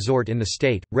last resort in the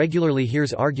state, regularly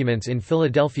hears arguments in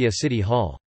Philadelphia City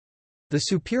Hall. The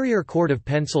Superior Court of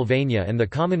Pennsylvania and the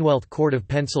Commonwealth Court of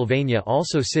Pennsylvania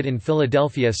also sit in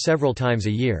Philadelphia several times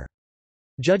a year.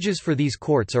 Judges for these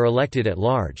courts are elected at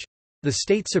large. The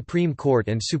state Supreme Court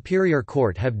and Superior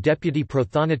Court have deputy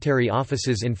prothonotary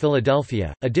offices in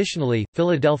Philadelphia. Additionally,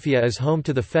 Philadelphia is home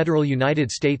to the Federal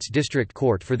United States District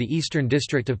Court for the Eastern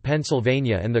District of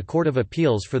Pennsylvania and the Court of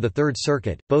Appeals for the Third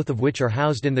Circuit, both of which are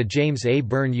housed in the James A.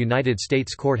 Byrne United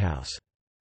States Courthouse.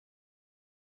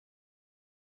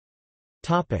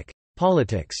 Topic: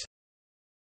 Politics.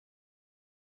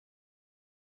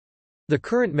 The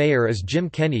current mayor is Jim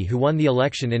Kenney, who won the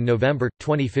election in November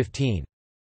 2015.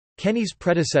 Kenney's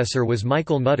predecessor was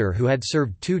Michael Nutter, who had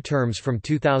served 2 terms from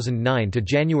 2009 to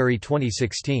January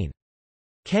 2016.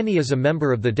 Kenney is a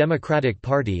member of the Democratic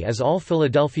Party, as all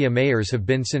Philadelphia mayors have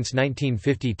been since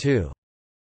 1952.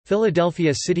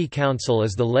 Philadelphia City Council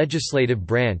is the legislative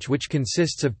branch, which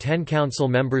consists of 10 council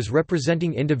members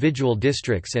representing individual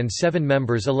districts and 7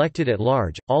 members elected at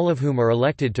large, all of whom are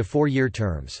elected to 4-year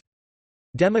terms.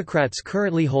 Democrats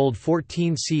currently hold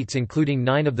 14 seats, including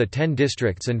 9 of the 10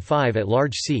 districts and 5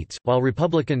 at-large seats, while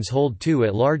Republicans hold 2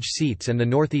 at-large seats and the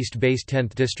Northeast-based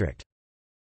 10th district.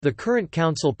 The current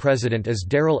council president is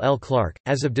Darrell L. Clark.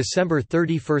 As of December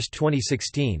 31,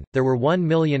 2016, there were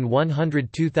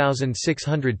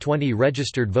 1,102,620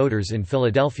 registered voters in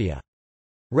Philadelphia.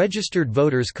 Registered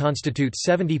voters constitute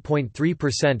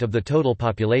 70.3% of the total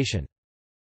population.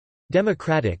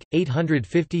 Democratic,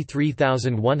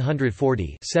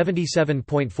 853,140,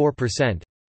 77.4%.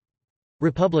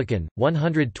 Republican,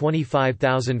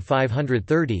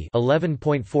 125,530,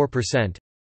 11.4%.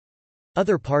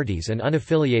 Other parties and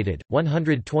unaffiliated,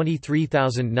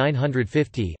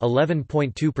 123,950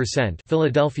 11.2%.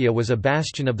 Philadelphia was a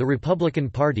bastion of the Republican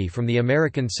Party from the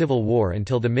American Civil War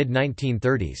until the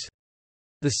mid-1930s.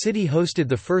 The city hosted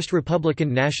the first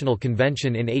Republican National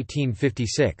Convention in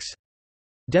 1856.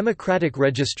 Democratic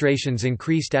registrations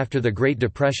increased after the Great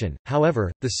Depression,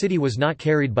 however, the city was not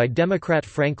carried by Democrat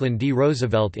Franklin D.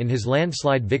 Roosevelt in his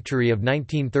landslide victory of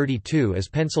 1932, as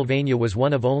Pennsylvania was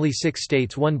one of only 6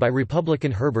 states won by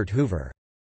Republican Herbert Hoover.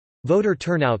 Voter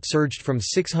turnout surged from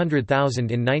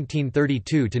 600,000 in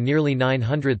 1932 to nearly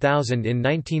 900,000 in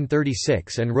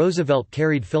 1936, and Roosevelt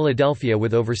carried Philadelphia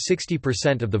with over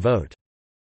 60% of the vote.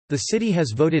 The city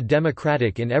has voted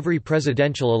Democratic in every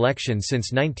presidential election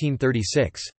since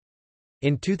 1936.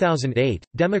 In 2008,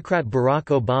 Democrat Barack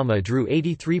Obama drew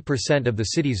 83% of the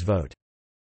city's vote.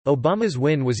 Obama's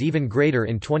win was even greater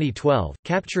in 2012,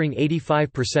 capturing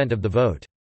 85% of the vote.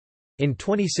 In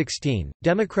 2016,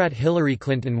 Democrat Hillary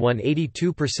Clinton won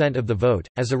 82% of the vote.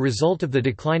 As a result of the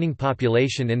declining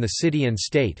population in the city and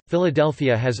state,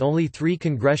 Philadelphia has only 3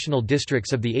 congressional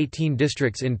districts of the 18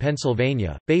 districts in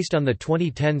Pennsylvania, based on the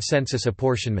 2010 census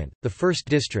apportionment. The 1st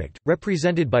District,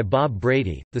 represented by Bob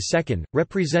Brady, the 2nd,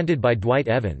 represented by Dwight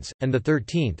Evans, and the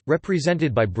 13th,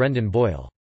 represented by Brendan Boyle.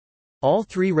 All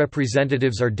 3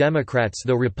 representatives are Democrats,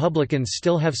 though Republicans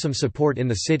still have some support in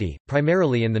the city,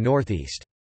 primarily in the Northeast.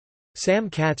 Sam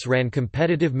Katz ran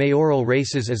competitive mayoral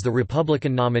races as the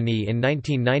Republican nominee in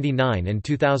 1999 and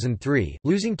 2003,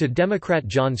 losing to Democrat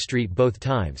John Street both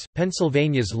times.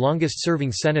 Pennsylvania's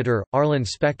longest-serving senator, Arlen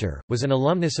Specter, was an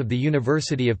alumnus of the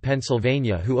University of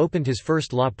Pennsylvania who opened his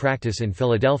first law practice in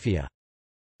Philadelphia.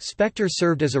 Specter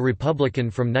served as a Republican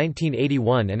from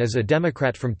 1981 and as a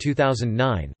Democrat from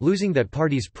 2009, losing that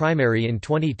party's primary in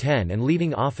 2010 and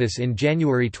leaving office in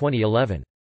January 2011.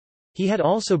 He had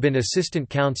also been assistant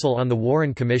counsel on the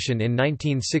Warren Commission in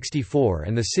 1964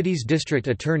 and the city's district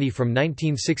attorney from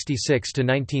 1966 to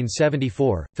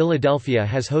 1974. Philadelphia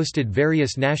has hosted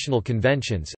various national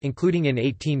conventions, including in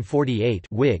 1848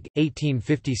 Whig,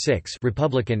 1856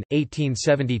 Republican,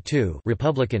 1872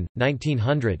 Republican,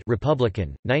 1900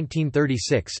 Republican,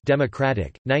 1936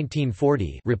 Democratic,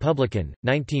 1940 Republican,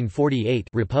 1948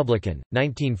 Republican,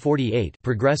 1948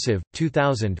 Progressive,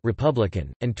 2000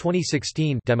 Republican, and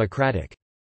 2016 Democratic.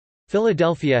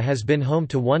 Philadelphia has been home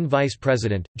to 1 vice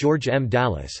president, George M.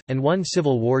 Dallas, and 1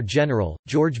 Civil War general,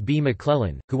 George B.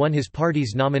 McClellan, who won his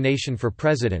party's nomination for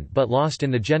president but lost in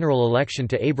the general election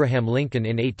to Abraham Lincoln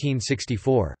in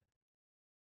 1864.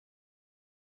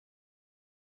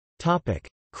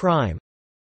 Crime.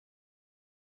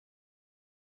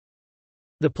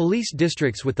 The police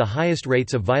districts with the highest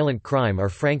rates of violent crime are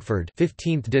Frankford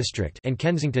 15th District and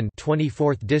Kensington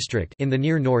 24th District in the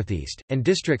near northeast, and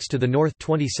districts to the north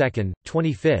 22nd,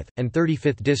 25th, and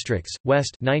 35th districts,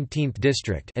 west 19th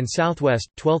District and southwest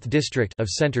 12th District of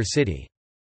Center City.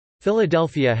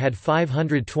 Philadelphia had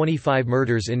 525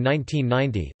 murders in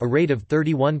 1990, a rate of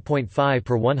 31.5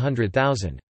 per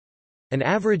 100,000. An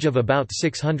average of about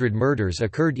 600 murders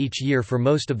occurred each year for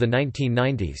most of the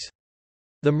 1990s.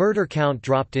 The murder count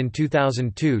dropped in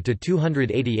 2002 to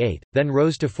 288, then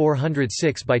rose to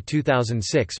 406 by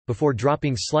 2006, before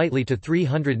dropping slightly to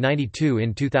 392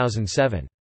 in 2007.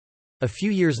 A few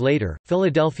years later,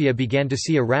 Philadelphia began to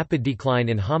see a rapid decline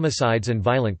in homicides and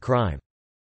violent crime.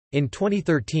 In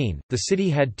 2013, the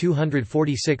city had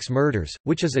 246 murders,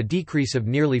 which is a decrease of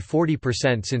nearly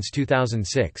 40% since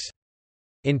 2006.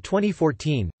 In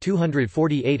 2014,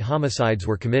 248 homicides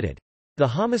were committed. The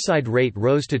homicide rate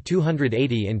rose to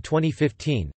 280 in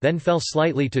 2015, then fell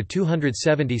slightly to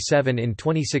 277 in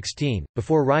 2016,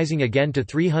 before rising again to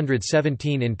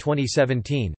 317 in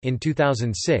 2017. In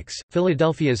 2006,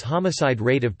 Philadelphia's homicide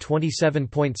rate of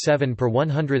 27.7 per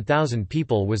 100,000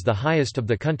 people was the highest of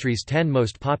the country's 10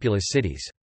 most populous cities.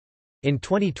 In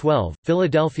 2012,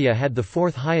 Philadelphia had the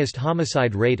 4th highest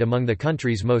homicide rate among the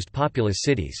country's most populous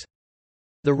cities.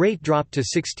 The rate dropped to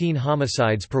 16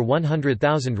 homicides per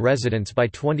 100,000 residents by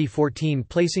 2014,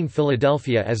 placing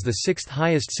Philadelphia as the 6th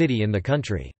highest city in the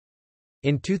country.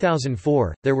 In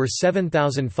 2004, there were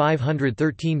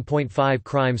 7,513.5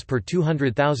 crimes per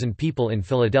 200,000 people in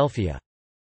Philadelphia.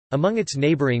 Among its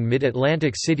neighboring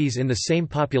mid-Atlantic cities in the same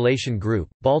population group,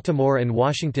 Baltimore and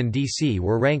Washington, D.C.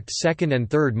 were ranked 2nd and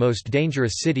 3rd most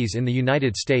dangerous cities in the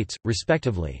United States,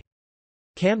 respectively.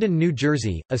 Camden, New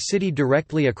Jersey, a city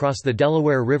directly across the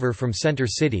Delaware River from Center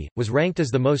City, was ranked as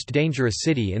the most dangerous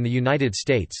city in the United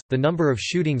States. The number of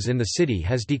shootings in the city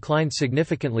has declined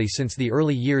significantly since the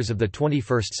early years of the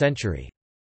 21st century.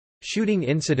 Shooting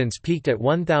incidents peaked at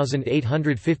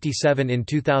 1,857 in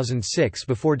 2006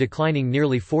 before declining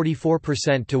nearly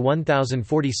 44% to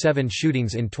 1,047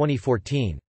 shootings in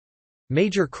 2014.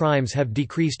 Major crimes have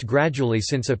decreased gradually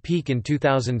since a peak in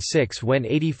 2006 when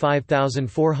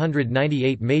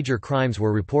 85,498 major crimes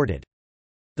were reported.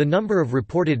 The number of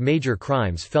reported major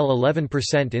crimes fell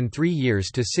 11% in 3 years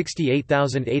to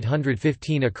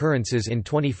 68,815 occurrences in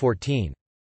 2014.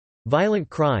 Violent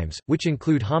crimes, which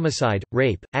include homicide,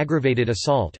 rape, aggravated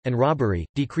assault, and robbery,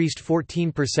 decreased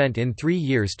 14% in 3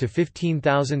 years to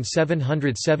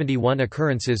 15,771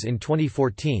 occurrences in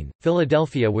 2014.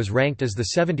 Philadelphia was ranked as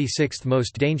the 76th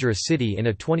most dangerous city in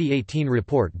a 2018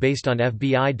 report based on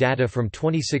FBI data from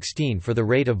 2016 for the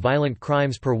rate of violent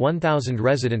crimes per 1,000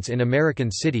 residents in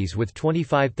American cities with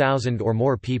 25,000 or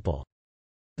more people.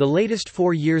 The latest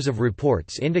 4 years of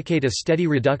reports indicate a steady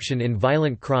reduction in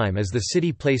violent crime as the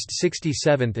city placed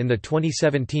 67th in the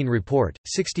 2017 report,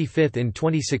 65th in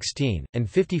 2016, and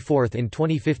 54th in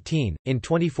 2015. In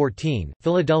 2014,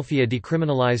 Philadelphia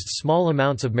decriminalized small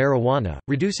amounts of marijuana,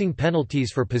 reducing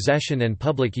penalties for possession and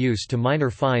public use to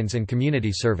minor fines and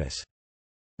community service.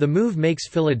 The move makes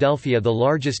Philadelphia the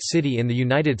largest city in the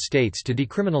United States to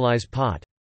decriminalize pot.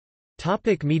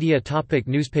 Topic media. Topic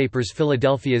newspapers.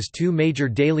 Philadelphia's two major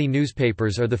daily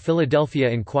newspapers are the Philadelphia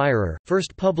Inquirer,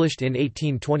 first published in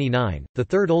 1829, the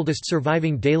third oldest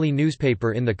surviving daily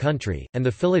newspaper in the country, and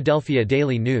the Philadelphia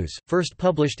Daily News, first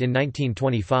published in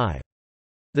 1925.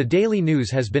 The Daily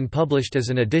News has been published as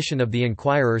an edition of the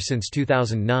Inquirer since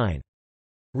 2009.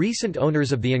 Recent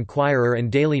owners of the Inquirer and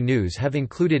Daily News have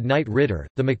included Knight Ridder,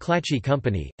 the McClatchy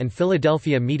Company, and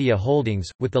Philadelphia Media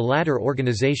Holdings, with the latter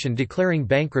organization declaring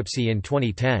bankruptcy in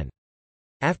 2010.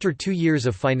 After 2 years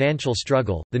of financial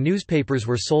struggle, the newspapers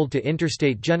were sold to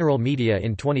Interstate General Media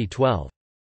in 2012.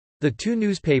 The two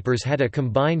newspapers had a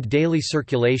combined daily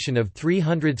circulation of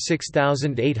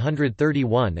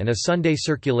 306,831 and a Sunday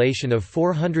circulation of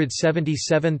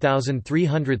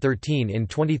 477,313 in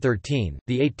 2013,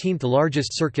 the 18th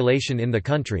largest circulation in the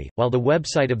country, while the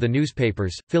website of the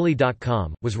newspapers,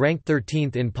 Philly.com, was ranked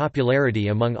 13th in popularity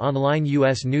among online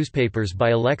U.S. newspapers by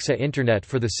Alexa Internet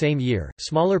for the same year.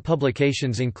 Smaller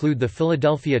publications include the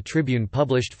Philadelphia Tribune,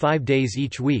 published 5 days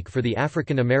each week for the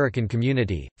African American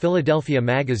community, Philadelphia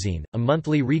Magazine, a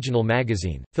monthly regional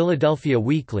magazine, Philadelphia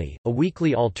Weekly, a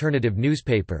weekly alternative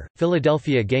newspaper,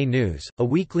 Philadelphia Gay News, a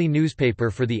weekly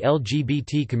newspaper for the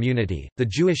LGBT community, The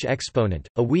Jewish Exponent,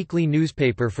 a weekly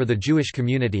newspaper for the Jewish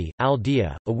community, Al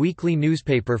Dia, a weekly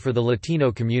newspaper for the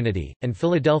Latino community, and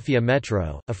Philadelphia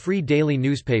Metro, a free daily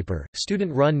newspaper.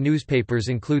 Student-run newspapers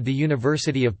include the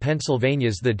University of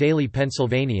Pennsylvania's The Daily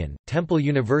Pennsylvanian, Temple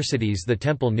University's The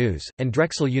Temple News, and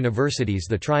Drexel University's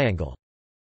The Triangle.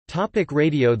 Topic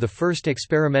radio. The first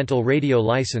experimental radio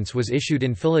license was issued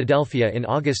in Philadelphia in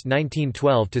August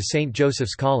 1912 to St.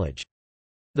 Joseph's College.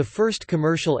 The first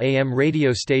commercial AM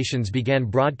radio stations began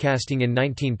broadcasting in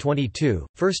 1922,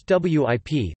 first WIP,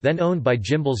 then owned by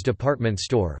Gimbel's Department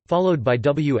Store, followed by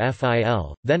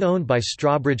WFIL, then owned by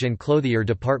Strawbridge and Clothier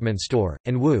Department Store,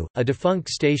 and WU, a defunct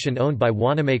station owned by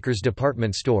Wanamaker's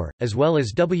Department Store, as well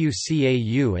as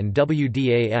WCAU and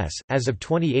WDAS. As of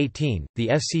 2018, the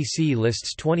FCC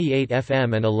lists 28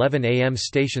 FM and 11 AM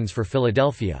stations for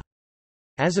Philadelphia.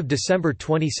 As of December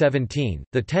 2017,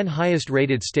 the 10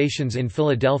 highest-rated stations in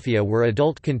Philadelphia were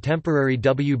Adult Contemporary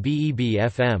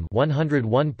WBEB-FM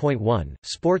 101.1,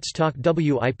 Sports Talk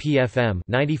WIP-FM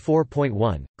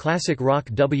 94.1, Classic Rock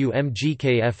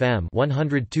WMGK-FM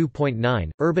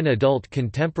 102.9, Urban Adult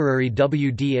Contemporary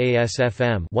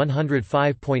WDAS-FM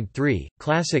 105.3,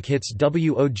 Classic Hits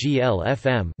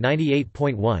WOGL-FM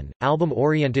 98.1,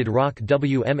 Album-Oriented Rock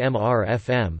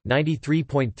WMMR-FM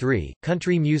 93.3,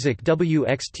 Country Music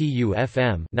WXTU-FM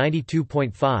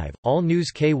 92.5, All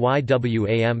News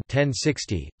KYW-AM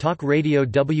 1060, Talk Radio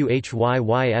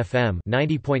WHYY-FM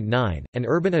 90.9, and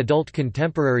Urban Adult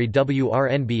Contemporary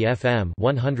WRNB-FM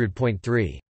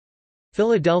 100.3.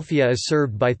 Philadelphia is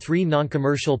served by 3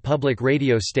 non-commercial public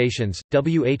radio stations: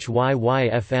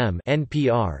 WHYY-FM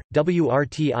 (NPR),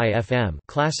 WRTI-FM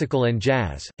 (Classical and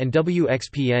Jazz), and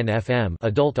WXPN-FM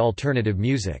 (Adult Alternative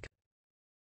Music).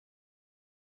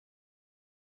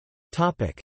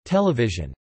 Topic: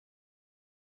 Television.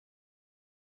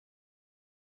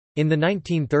 In the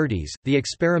 1930s, the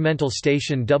experimental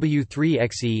station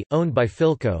W3XE, owned by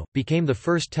Philco, became the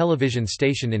first television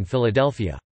station in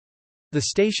Philadelphia. The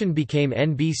station became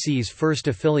NBC's first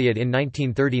affiliate in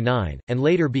 1939, and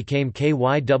later became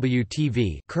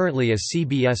KYW-TV, currently a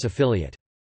CBS affiliate.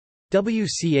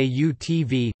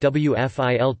 WCAU-TV,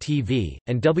 WFIL-TV,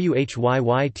 and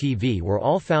WHYY-TV were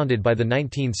all founded by the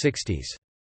 1960s.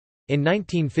 In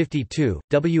 1952,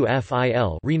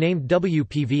 WFIL, renamed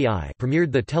WPVI,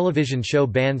 premiered the television show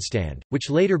Bandstand, which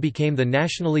later became the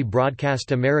nationally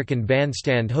broadcast American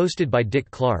Bandstand hosted by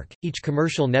Dick Clark. Each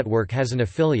commercial network has an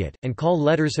affiliate, and call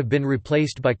letters have been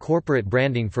replaced by corporate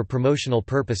branding for promotional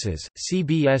purposes.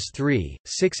 CBS 3,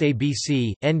 6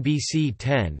 ABC, NBC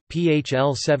 10,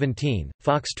 PHL 17,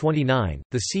 Fox 29,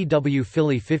 The CW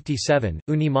Philly 57,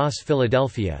 Unimas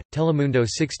Philadelphia, Telemundo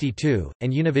 62,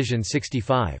 and Univision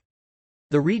 65.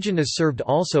 The region is served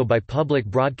also by public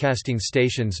broadcasting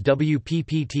stations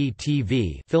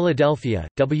WPPT-TV Philadelphia,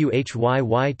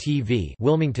 WHYY-TV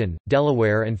Wilmington,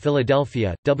 Delaware and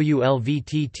Philadelphia,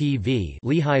 WLVT-TV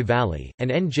Lehigh Valley, and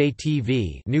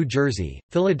NJ-TV New Jersey.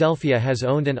 Philadelphia has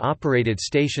owned and operated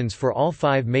stations for all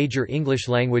 5 major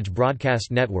English-language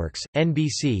broadcast networks: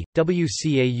 NBC,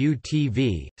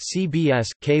 WCAU-TV, CBS,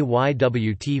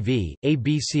 KYW-TV,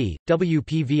 ABC,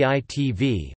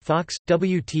 WPVI-TV, Fox,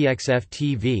 WTXF-TV,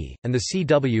 and the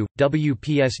CW,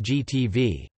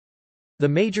 WPSG-TV. The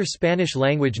major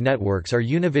Spanish-language networks are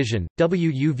Univision,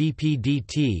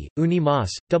 WUVP-DT,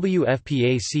 Unimas,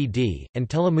 WFPA-CD, and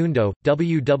Telemundo,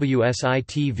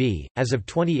 WWSI-TV. As of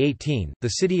 2018, the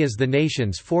city is the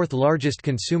nation's 4th largest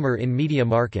consumer in media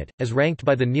market, as ranked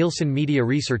by the Nielsen media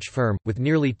research firm, with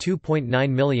nearly 2.9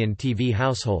 million TV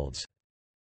households.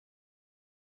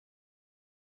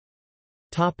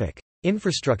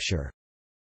 Infrastructure.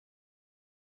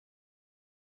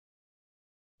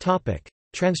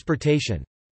 Transportation.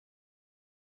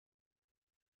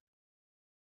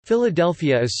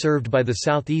 Philadelphia is served by the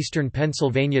Southeastern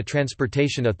Pennsylvania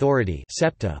Transportation Authority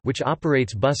 (SEPTA), which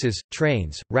operates buses,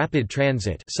 trains, rapid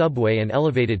transit, subway and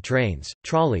elevated trains,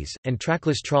 trolleys, and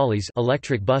trackless trolleys,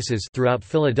 electric buses throughout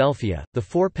Philadelphia. The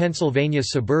 4 Pennsylvania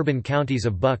suburban counties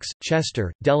of Bucks,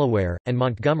 Chester, Delaware, and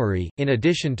Montgomery, in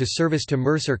addition to service to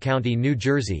Mercer County, New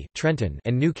Jersey, Trenton,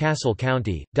 and New Castle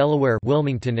County, Delaware,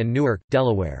 Wilmington, and Newark,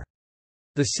 Delaware.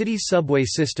 The city's subway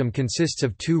system consists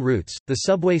of 2 routes, the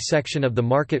subway section of the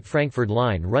Market-Frankford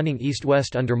line running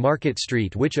east-west under Market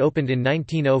Street, which opened in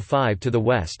 1905 to the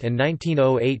west and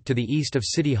 1908 to the east of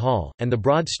City Hall, and the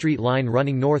Broad Street line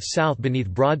running north-south beneath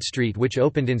Broad Street, which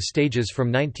opened in stages from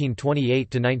 1928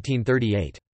 to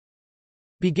 1938.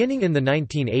 Beginning in the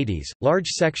 1980s, large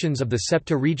sections of the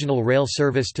SEPTA regional rail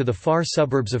service to the far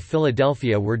suburbs of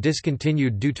Philadelphia were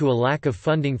discontinued due to a lack of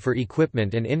funding for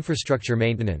equipment and infrastructure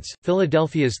maintenance.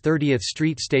 Philadelphia's 30th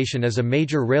Street Station is a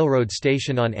major railroad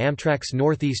station on Amtrak's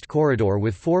Northeast Corridor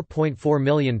with 4.4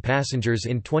 million passengers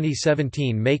in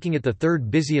 2017, making it the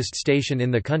 3rd busiest station in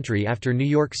the country after New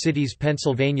York City's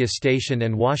Pennsylvania Station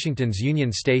and Washington's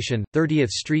Union Station.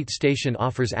 30th Street Station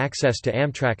offers access to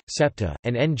Amtrak, SEPTA,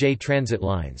 and NJ Transit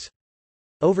lines.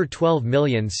 Over 12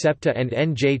 million SEPTA and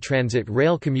NJ Transit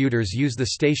rail commuters use the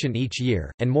station each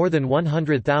year, and more than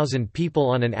 100,000 people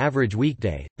on an average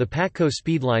weekday. The PATCO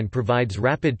Speedline provides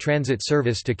rapid transit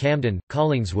service to Camden,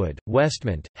 Collingswood,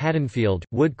 Westmont, Haddonfield,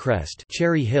 Woodcrest,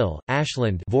 Cherry Hill,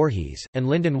 Ashland, Voorhees, and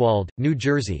Lindenwold, New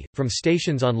Jersey, from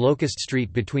stations on Locust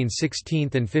Street between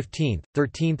 16th and 15th,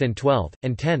 13th and 12th,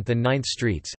 and 10th and 9th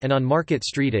Streets, and on Market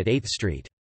Street at 8th Street.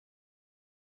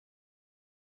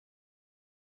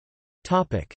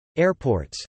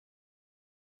 Airports.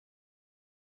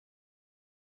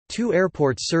 2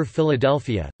 airports serve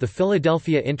Philadelphia. The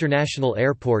Philadelphia International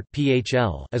Airport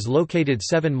 (PHL) is located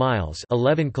 7 miles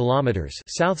 (11 kilometers)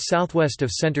 south-southwest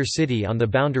of Center City on the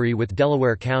boundary with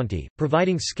Delaware County,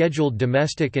 providing scheduled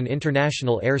domestic and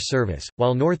international air service,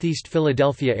 while Northeast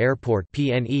Philadelphia Airport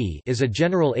 (PNE) is a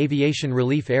general aviation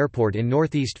relief airport in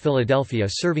Northeast Philadelphia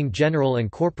serving general and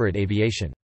corporate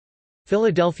aviation.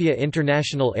 Philadelphia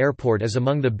International Airport is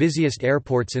among the busiest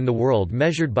airports in the world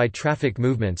measured by traffic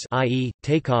movements, i.e.,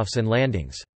 takeoffs and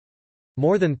landings.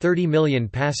 More than 30 million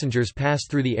passengers pass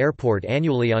through the airport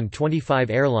annually on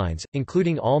 25 airlines,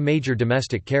 including all major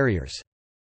domestic carriers.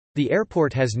 The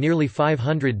airport has nearly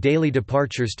 500 daily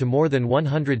departures to more than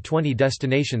 120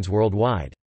 destinations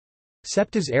worldwide.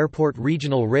 SEPTA's Airport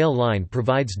Regional Rail Line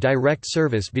provides direct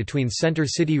service between Center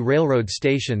City Railroad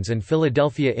stations and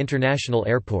Philadelphia International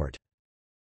Airport.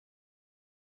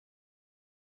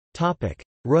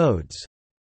 Roads.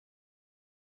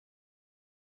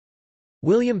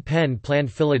 William Penn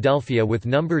planned Philadelphia with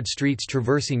numbered streets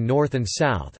traversing north and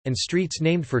south, and streets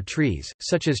named for trees,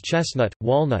 such as Chestnut,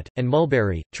 Walnut, and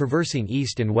Mulberry, traversing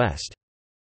east and west.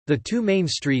 The 2 main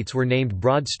streets were named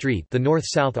Broad Street, the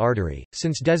north-south artery,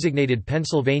 since designated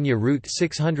Pennsylvania Route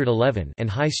 611, and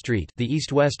High Street, the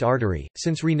east-west artery,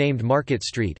 since renamed Market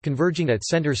Street, converging at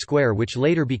Center Square, which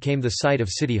later became the site of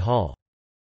City Hall.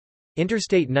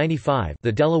 Interstate 95,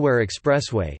 the Delaware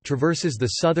Expressway, traverses the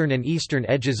southern and eastern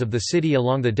edges of the city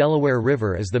along the Delaware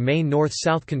River as the main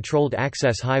north-south controlled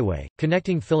access highway,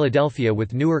 connecting Philadelphia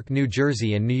with Newark, New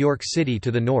Jersey and New York City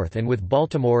to the north and with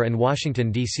Baltimore and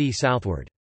Washington, D.C. southward.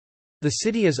 The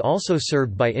city is also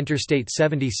served by Interstate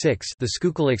 76, the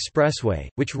Schuylkill Expressway,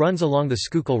 which runs along the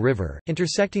Schuylkill River,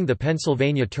 intersecting the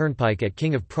Pennsylvania Turnpike at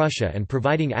King of Prussia and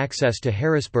providing access to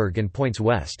Harrisburg and points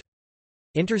west.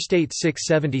 Interstate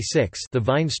 676, the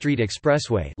Vine Street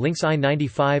Expressway, links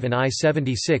I-95 and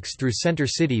I-76 through Center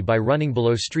City by running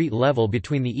below street level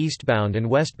between the eastbound and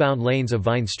westbound lanes of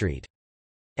Vine Street.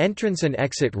 Entrance and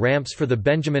exit ramps for the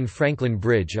Benjamin Franklin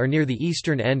Bridge are near the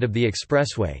eastern end of the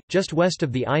expressway, just west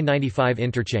of the I-95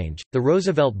 interchange. The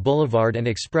Roosevelt Boulevard and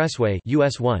Expressway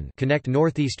 (US 1) connect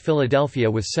northeast Philadelphia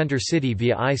with Center City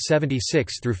via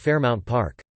I-76 through Fairmount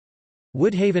Park.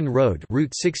 Woodhaven Road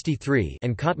Route 63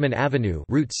 and Cottman Avenue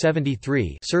Route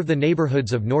 73 serve the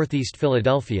neighborhoods of northeast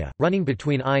Philadelphia, running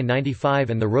between I-95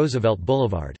 and the Roosevelt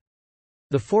Boulevard.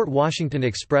 The Fort Washington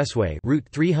Expressway Route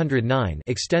 309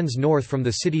 extends north from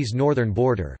the city's northern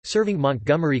border, serving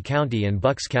Montgomery County and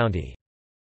Bucks County.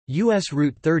 U.S.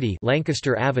 Route 30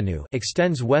 Lancaster Avenue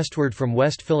extends westward from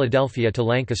West Philadelphia to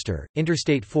Lancaster.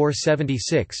 Interstate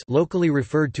 476, locally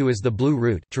referred to as the Blue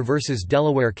Route, traverses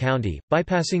Delaware County,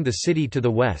 bypassing the city to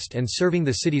the west and serving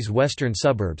the city's western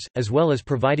suburbs, as well as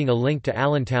providing a link to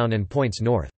Allentown and points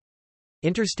north.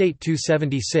 Interstate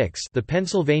 276, the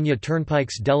Pennsylvania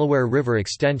Turnpike's Delaware River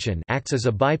extension, acts as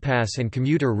a bypass and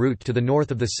commuter route to the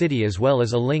north of the city as well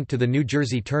as a link to the New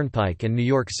Jersey Turnpike and New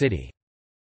York City.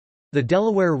 The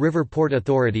Delaware River Port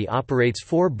Authority operates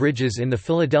 4 bridges in the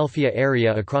Philadelphia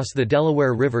area across the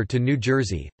Delaware River to New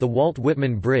Jersey: the Walt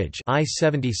Whitman Bridge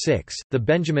I-76, the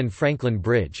Benjamin Franklin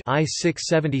Bridge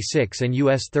I-676 and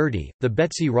US 30, the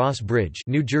Betsy Ross Bridge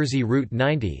New Jersey Route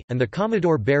 90, and the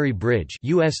Commodore Barry Bridge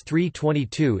US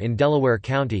 322 in Delaware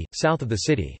County, south of the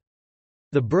city.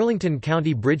 The Burlington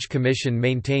County Bridge Commission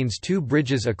maintains 2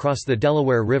 bridges across the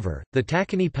Delaware River, the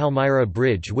Tacony-Palmyra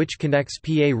Bridge which connects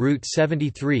PA Route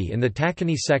 73 in the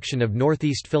Tacony section of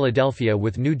northeast Philadelphia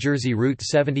with New Jersey Route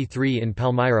 73 in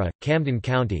Palmyra, Camden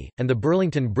County, and the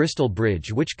Burlington-Bristol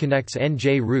Bridge which connects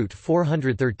NJ Route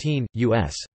 413,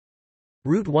 U.S.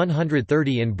 Route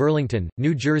 130 in Burlington,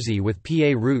 New Jersey with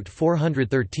PA Route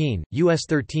 413, US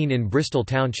 13 in Bristol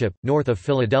Township, north of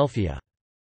Philadelphia.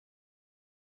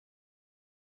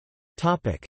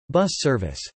 Bus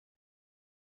service.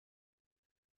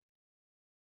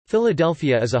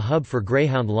 Philadelphia is a hub for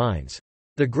Greyhound lines.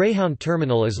 The Greyhound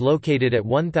terminal is located at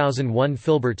 1001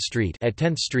 Filbert Street at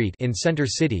 10th Street in Center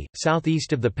City,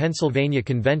 southeast of the Pennsylvania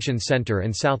Convention Center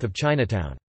and south of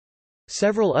Chinatown.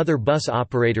 Several other bus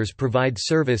operators provide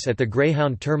service at the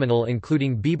Greyhound terminal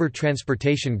including Bieber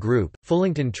Transportation Group,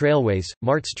 Fullington Trailways,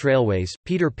 Martz Trailways,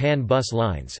 Peter Pan Bus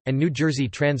Lines, and New Jersey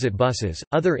Transit Buses.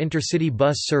 Other intercity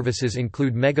bus services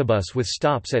include Megabus with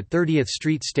stops at 30th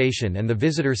Street Station and the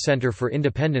Visitor Center for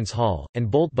Independence Hall, and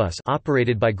Boltbus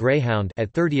operated by Greyhound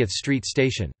at 30th Street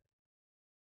Station.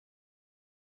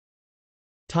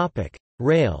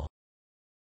 Rail.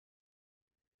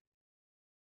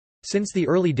 Since the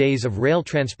early days of rail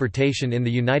transportation in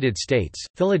the United States,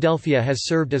 Philadelphia has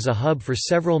served as a hub for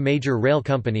several major rail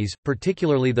companies,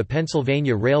 particularly the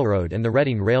Pennsylvania Railroad and the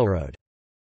Reading Railroad.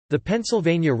 The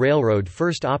Pennsylvania Railroad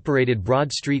first operated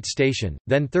Broad Street Station,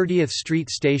 then 30th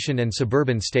Street Station and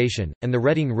Suburban Station, and the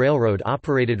Reading Railroad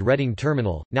operated Reading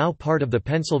Terminal, now part of the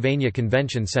Pennsylvania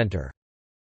Convention Center.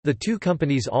 The two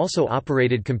companies also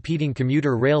operated competing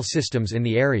commuter rail systems in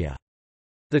the area.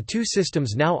 The two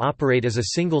systems now operate as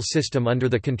a single system under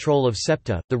the control of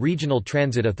SEPTA, the Regional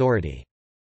Transit Authority.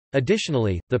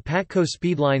 Additionally, the PATCO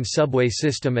Speedline subway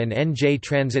system and NJ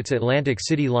Transit's Atlantic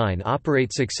City Line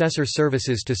operate successor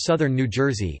services to southern New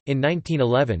Jersey. In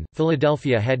 1911,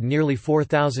 Philadelphia had nearly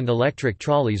 4,000 electric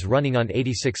trolleys running on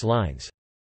 86 lines.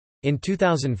 In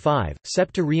 2005,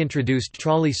 SEPTA reintroduced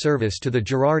trolley service to the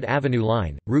Girard Avenue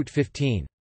Line, Route 15.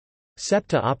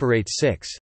 SEPTA operates 6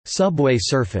 subway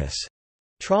surface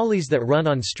trolleys that run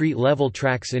on street-level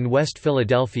tracks in West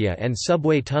Philadelphia and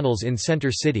subway tunnels in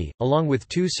Center City, along with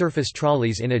 2 surface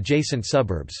trolleys in adjacent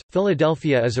suburbs.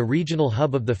 Philadelphia is a regional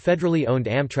hub of the federally owned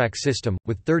Amtrak system,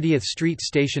 with 30th Street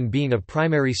Station being a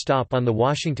primary stop on the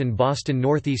Washington-Boston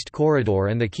Northeast Corridor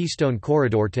and the Keystone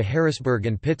Corridor to Harrisburg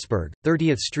and Pittsburgh.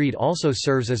 30th Street also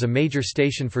serves as a major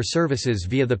station for services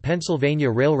via the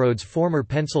Pennsylvania Railroad's former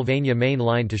Pennsylvania Main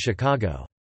Line to Chicago.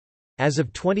 As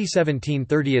of 2017,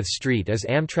 30th Street is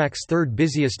Amtrak's third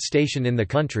busiest station in the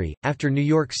country, after New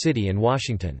York City and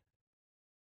Washington.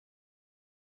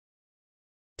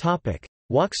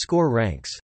 Walk Score Ranks.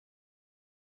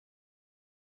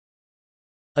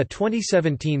 A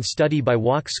 2017 study by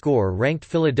WalkScore ranked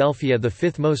Philadelphia the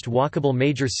fifth most walkable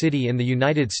major city in the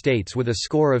United States with a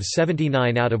score of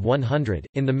 79 out of 100,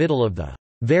 in the middle of the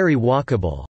very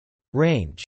walkable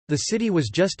range. The city was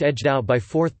just edged out by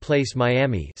fourth-place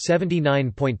Miami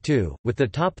 79.2, with the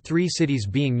top three cities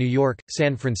being New York,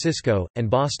 San Francisco, and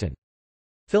Boston.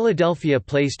 Philadelphia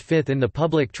placed fifth in the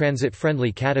public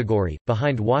transit-friendly category,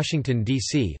 behind Washington,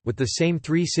 D.C., with the same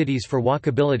three cities for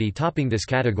walkability topping this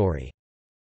category.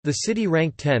 The city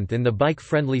ranked 10th in the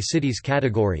bike-friendly cities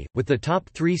category, with the top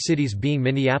three cities being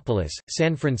Minneapolis,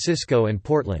 San Francisco and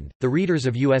Portland. The readers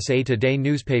of USA Today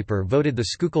newspaper voted the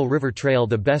Schuylkill River Trail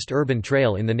the best urban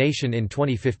trail in the nation in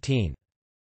 2015.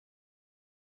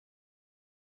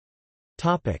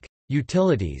 Topic: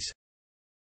 Utilities.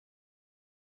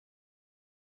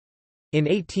 In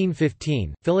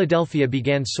 1815, Philadelphia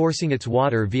began sourcing its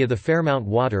water via the Fairmount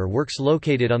Water Works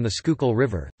located on the Schuylkill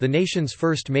River, the nation's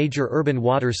first major urban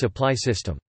water supply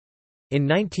system. In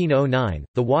 1909,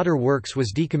 the water works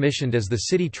was decommissioned as the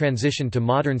city transitioned to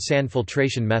modern sand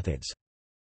filtration methods.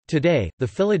 Today, the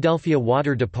Philadelphia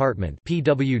Water Department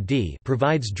 (PWD)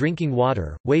 provides drinking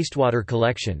water, wastewater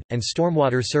collection, and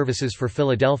stormwater services for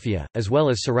Philadelphia, as well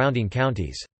as surrounding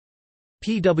counties.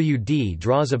 PWD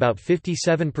draws about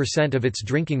 57% of its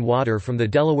drinking water from the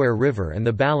Delaware River and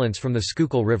the balance from the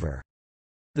Schuylkill River.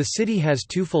 The city has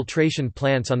two filtration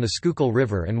plants on the Schuylkill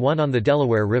River and one on the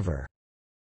Delaware River.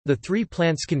 The three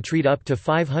plants can treat up to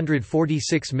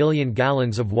 546 million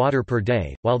gallons of water per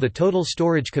day, while the total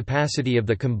storage capacity of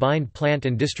the combined plant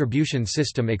and distribution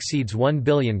system exceeds 1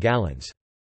 billion gallons.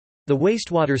 The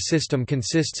wastewater system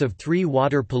consists of 3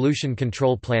 water pollution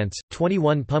control plants,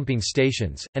 21 pumping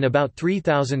stations, and about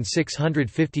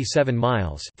 3,657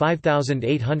 miles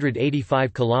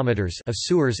 (5,885 kilometers) of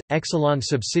sewers. Exelon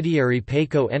subsidiary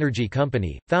Payco Energy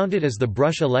Company, founded as the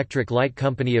Brush Electric Light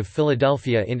Company of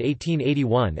Philadelphia in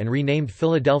 1881 and renamed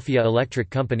Philadelphia Electric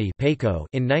Company (Payco)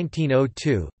 in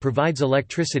 1902, provides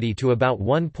electricity to about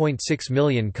 1.6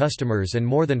 million customers and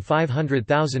more than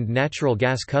 500,000 natural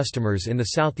gas customers in the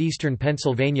southeastern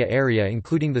Pennsylvania area,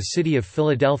 including the city of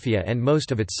Philadelphia and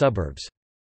most of its suburbs.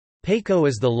 Payco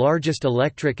is the largest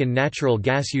electric and natural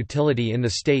gas utility in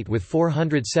the state with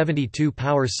 472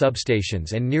 power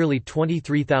substations and nearly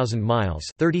 23,000 miles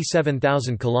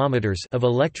 (37,000 kilometers) of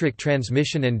electric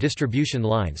transmission and distribution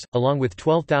lines, along with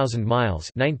 12,000 miles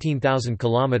 (19,000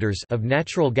 kilometers) of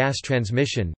natural gas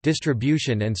transmission,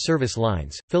 distribution and service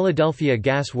lines. Philadelphia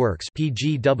Gas Works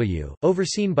 (PGW),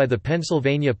 overseen by the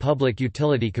Pennsylvania Public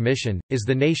Utility Commission, is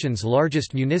the nation's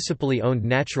largest municipally owned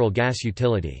natural gas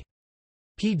utility.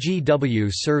 PGW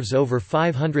serves over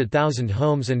 500,000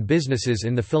 homes and businesses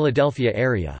in the Philadelphia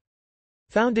area.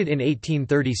 Founded in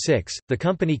 1836, the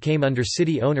company came under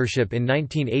city ownership in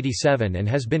 1987 and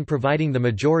has been providing the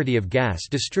majority of gas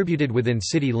distributed within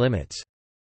city limits.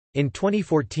 In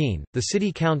 2014, the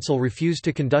City Council refused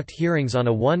to conduct hearings on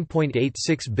a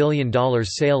 $1.86 billion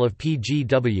sale of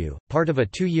PGW, part of a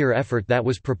 2-year effort that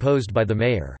was proposed by the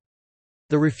mayor.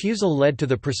 The refusal led to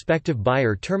the prospective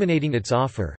buyer terminating its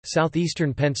offer.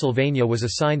 Southeastern Pennsylvania was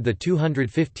assigned the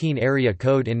 215 area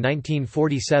code in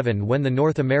 1947 when the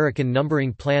North American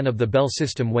numbering plan of the Bell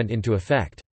system went into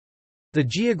effect. The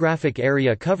geographic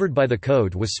area covered by the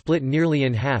code was split nearly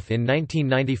in half in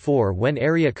 1994 when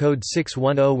Area Code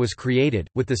 610 was created,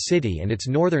 with the city and its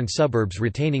northern suburbs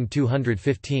retaining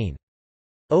 215.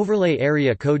 Overlay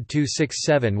Area Code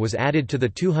 267 was added to the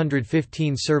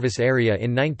 215 service area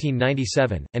in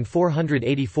 1997, and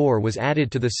 484 was added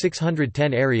to the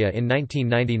 610 area in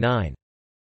 1999.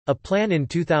 A plan in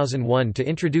 2001 to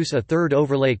introduce a third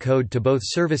overlay code to both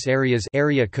service areas,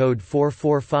 Area Code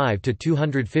 445 to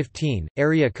 215,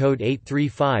 Area Code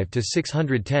 835 to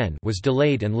 610, was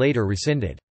delayed and later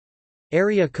rescinded.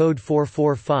 Area Code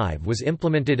 445 was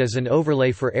implemented as an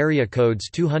overlay for Area Codes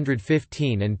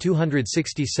 215 and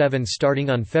 267 starting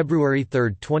on February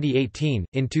 3, 2018.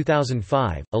 In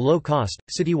 2005, a low-cost,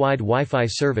 citywide Wi-Fi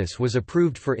service was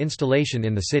approved for installation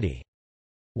in the city.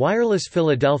 Wireless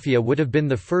Philadelphia would have been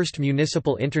the first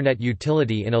municipal Internet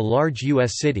utility in a large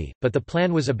U.S. city, but the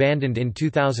plan was abandoned in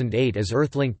 2008 as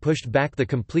Earthlink pushed back the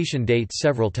completion date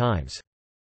several times.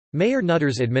 Mayor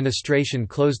Nutter's administration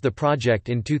closed the project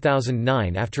in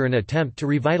 2009 after an attempt to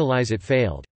revitalize it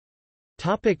failed.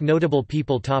 Notable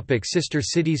people. Sister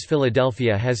cities.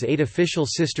 Philadelphia has 8 official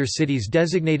sister cities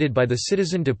designated by the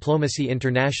Citizen Diplomacy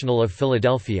International of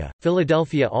Philadelphia.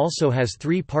 Philadelphia also has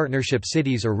 3 partnership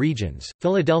cities or regions.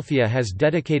 Philadelphia has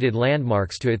dedicated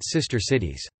landmarks to its sister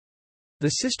cities. The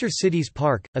Sister Cities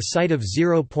Park, a site of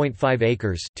 0.5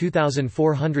 acres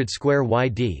 (2,400 square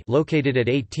yd) located at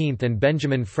 18th and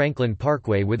Benjamin Franklin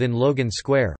Parkway within Logan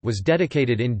Square, was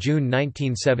dedicated in June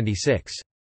 1976.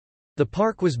 The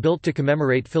park was built to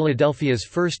commemorate Philadelphia's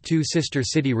first two sister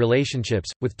city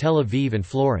relationships, with Tel Aviv and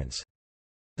Florence.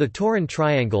 The Toruń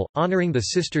Triangle, honoring the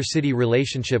sister city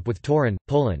relationship with Toruń,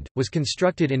 Poland, was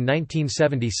constructed in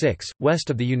 1976, west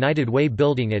of the United Way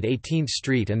building at 18th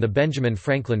Street and the Benjamin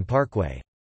Franklin Parkway.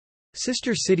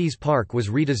 Sister Cities Park was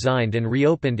redesigned and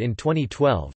reopened in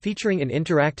 2012, featuring an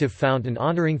interactive fountain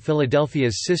honoring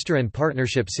Philadelphia's sister and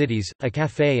partnership cities, a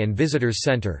cafe and visitors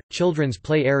center, children's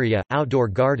play area, outdoor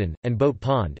garden, and boat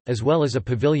pond, as well as a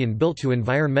pavilion built to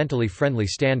environmentally friendly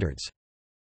standards.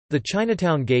 The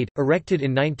Chinatown Gate, erected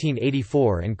in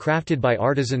 1984 and crafted by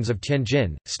artisans of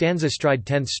Tianjin, stands astride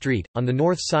 10th Street, on the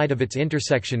north side of its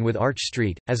intersection with Arch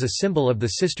Street, as a symbol of the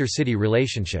sister city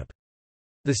relationship.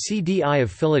 The CDI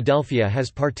of Philadelphia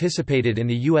has participated in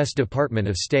the U.S. Department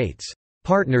of State's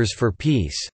Partners for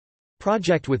Peace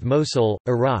project with Mosul,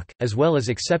 Iraq, as well as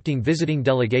accepting visiting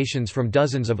delegations from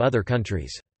dozens of other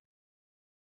countries.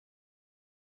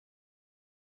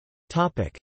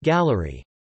 Gallery.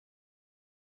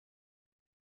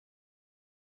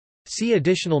 See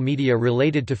additional media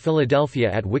related to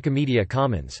Philadelphia at Wikimedia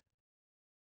Commons.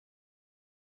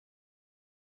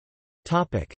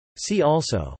 See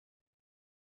also: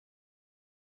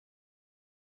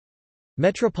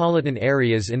 Metropolitan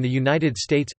areas in the United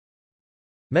States,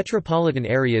 Metropolitan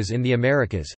areas in the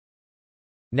Americas,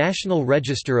 National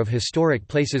Register of Historic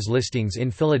Places listings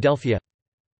in Philadelphia.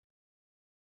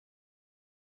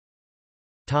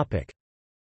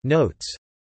 Notes.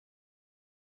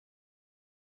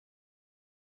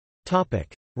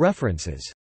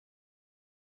 References.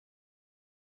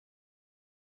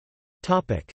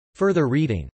 Further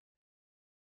reading.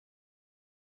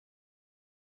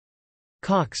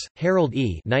 Cox, Harold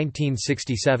E.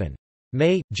 1967.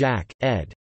 May, Jack,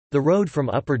 ed. The Road from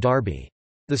Upper Darby.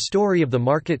 The Story of the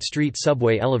Market Street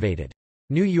Subway Elevated.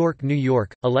 New York, New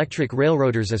York, Electric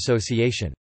Railroaders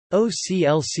Association.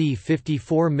 OCLC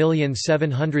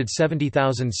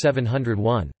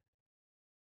 54770701.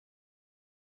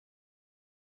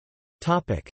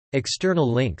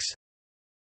 External links.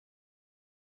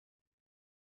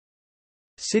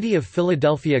 City of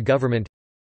Philadelphia Government,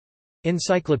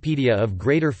 Encyclopedia of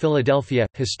Greater Philadelphia,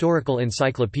 Historical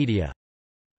Encyclopedia.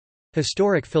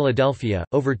 Historic Philadelphia,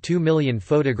 over 2 million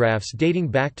photographs dating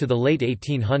back to the late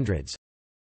 1800s.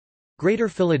 Greater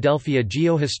Philadelphia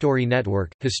Geohistory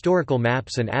Network, historical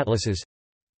maps and atlases.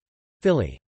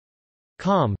 Philly.com,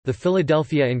 the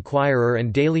Philadelphia Inquirer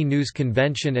and Daily News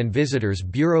Convention and Visitors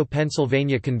Bureau,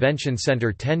 Pennsylvania Convention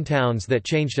Center, 10 Towns That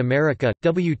Changed America,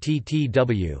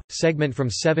 WTTW, segment from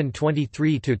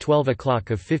 7:23 to 12 o'clock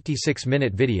of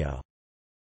 56-minute video.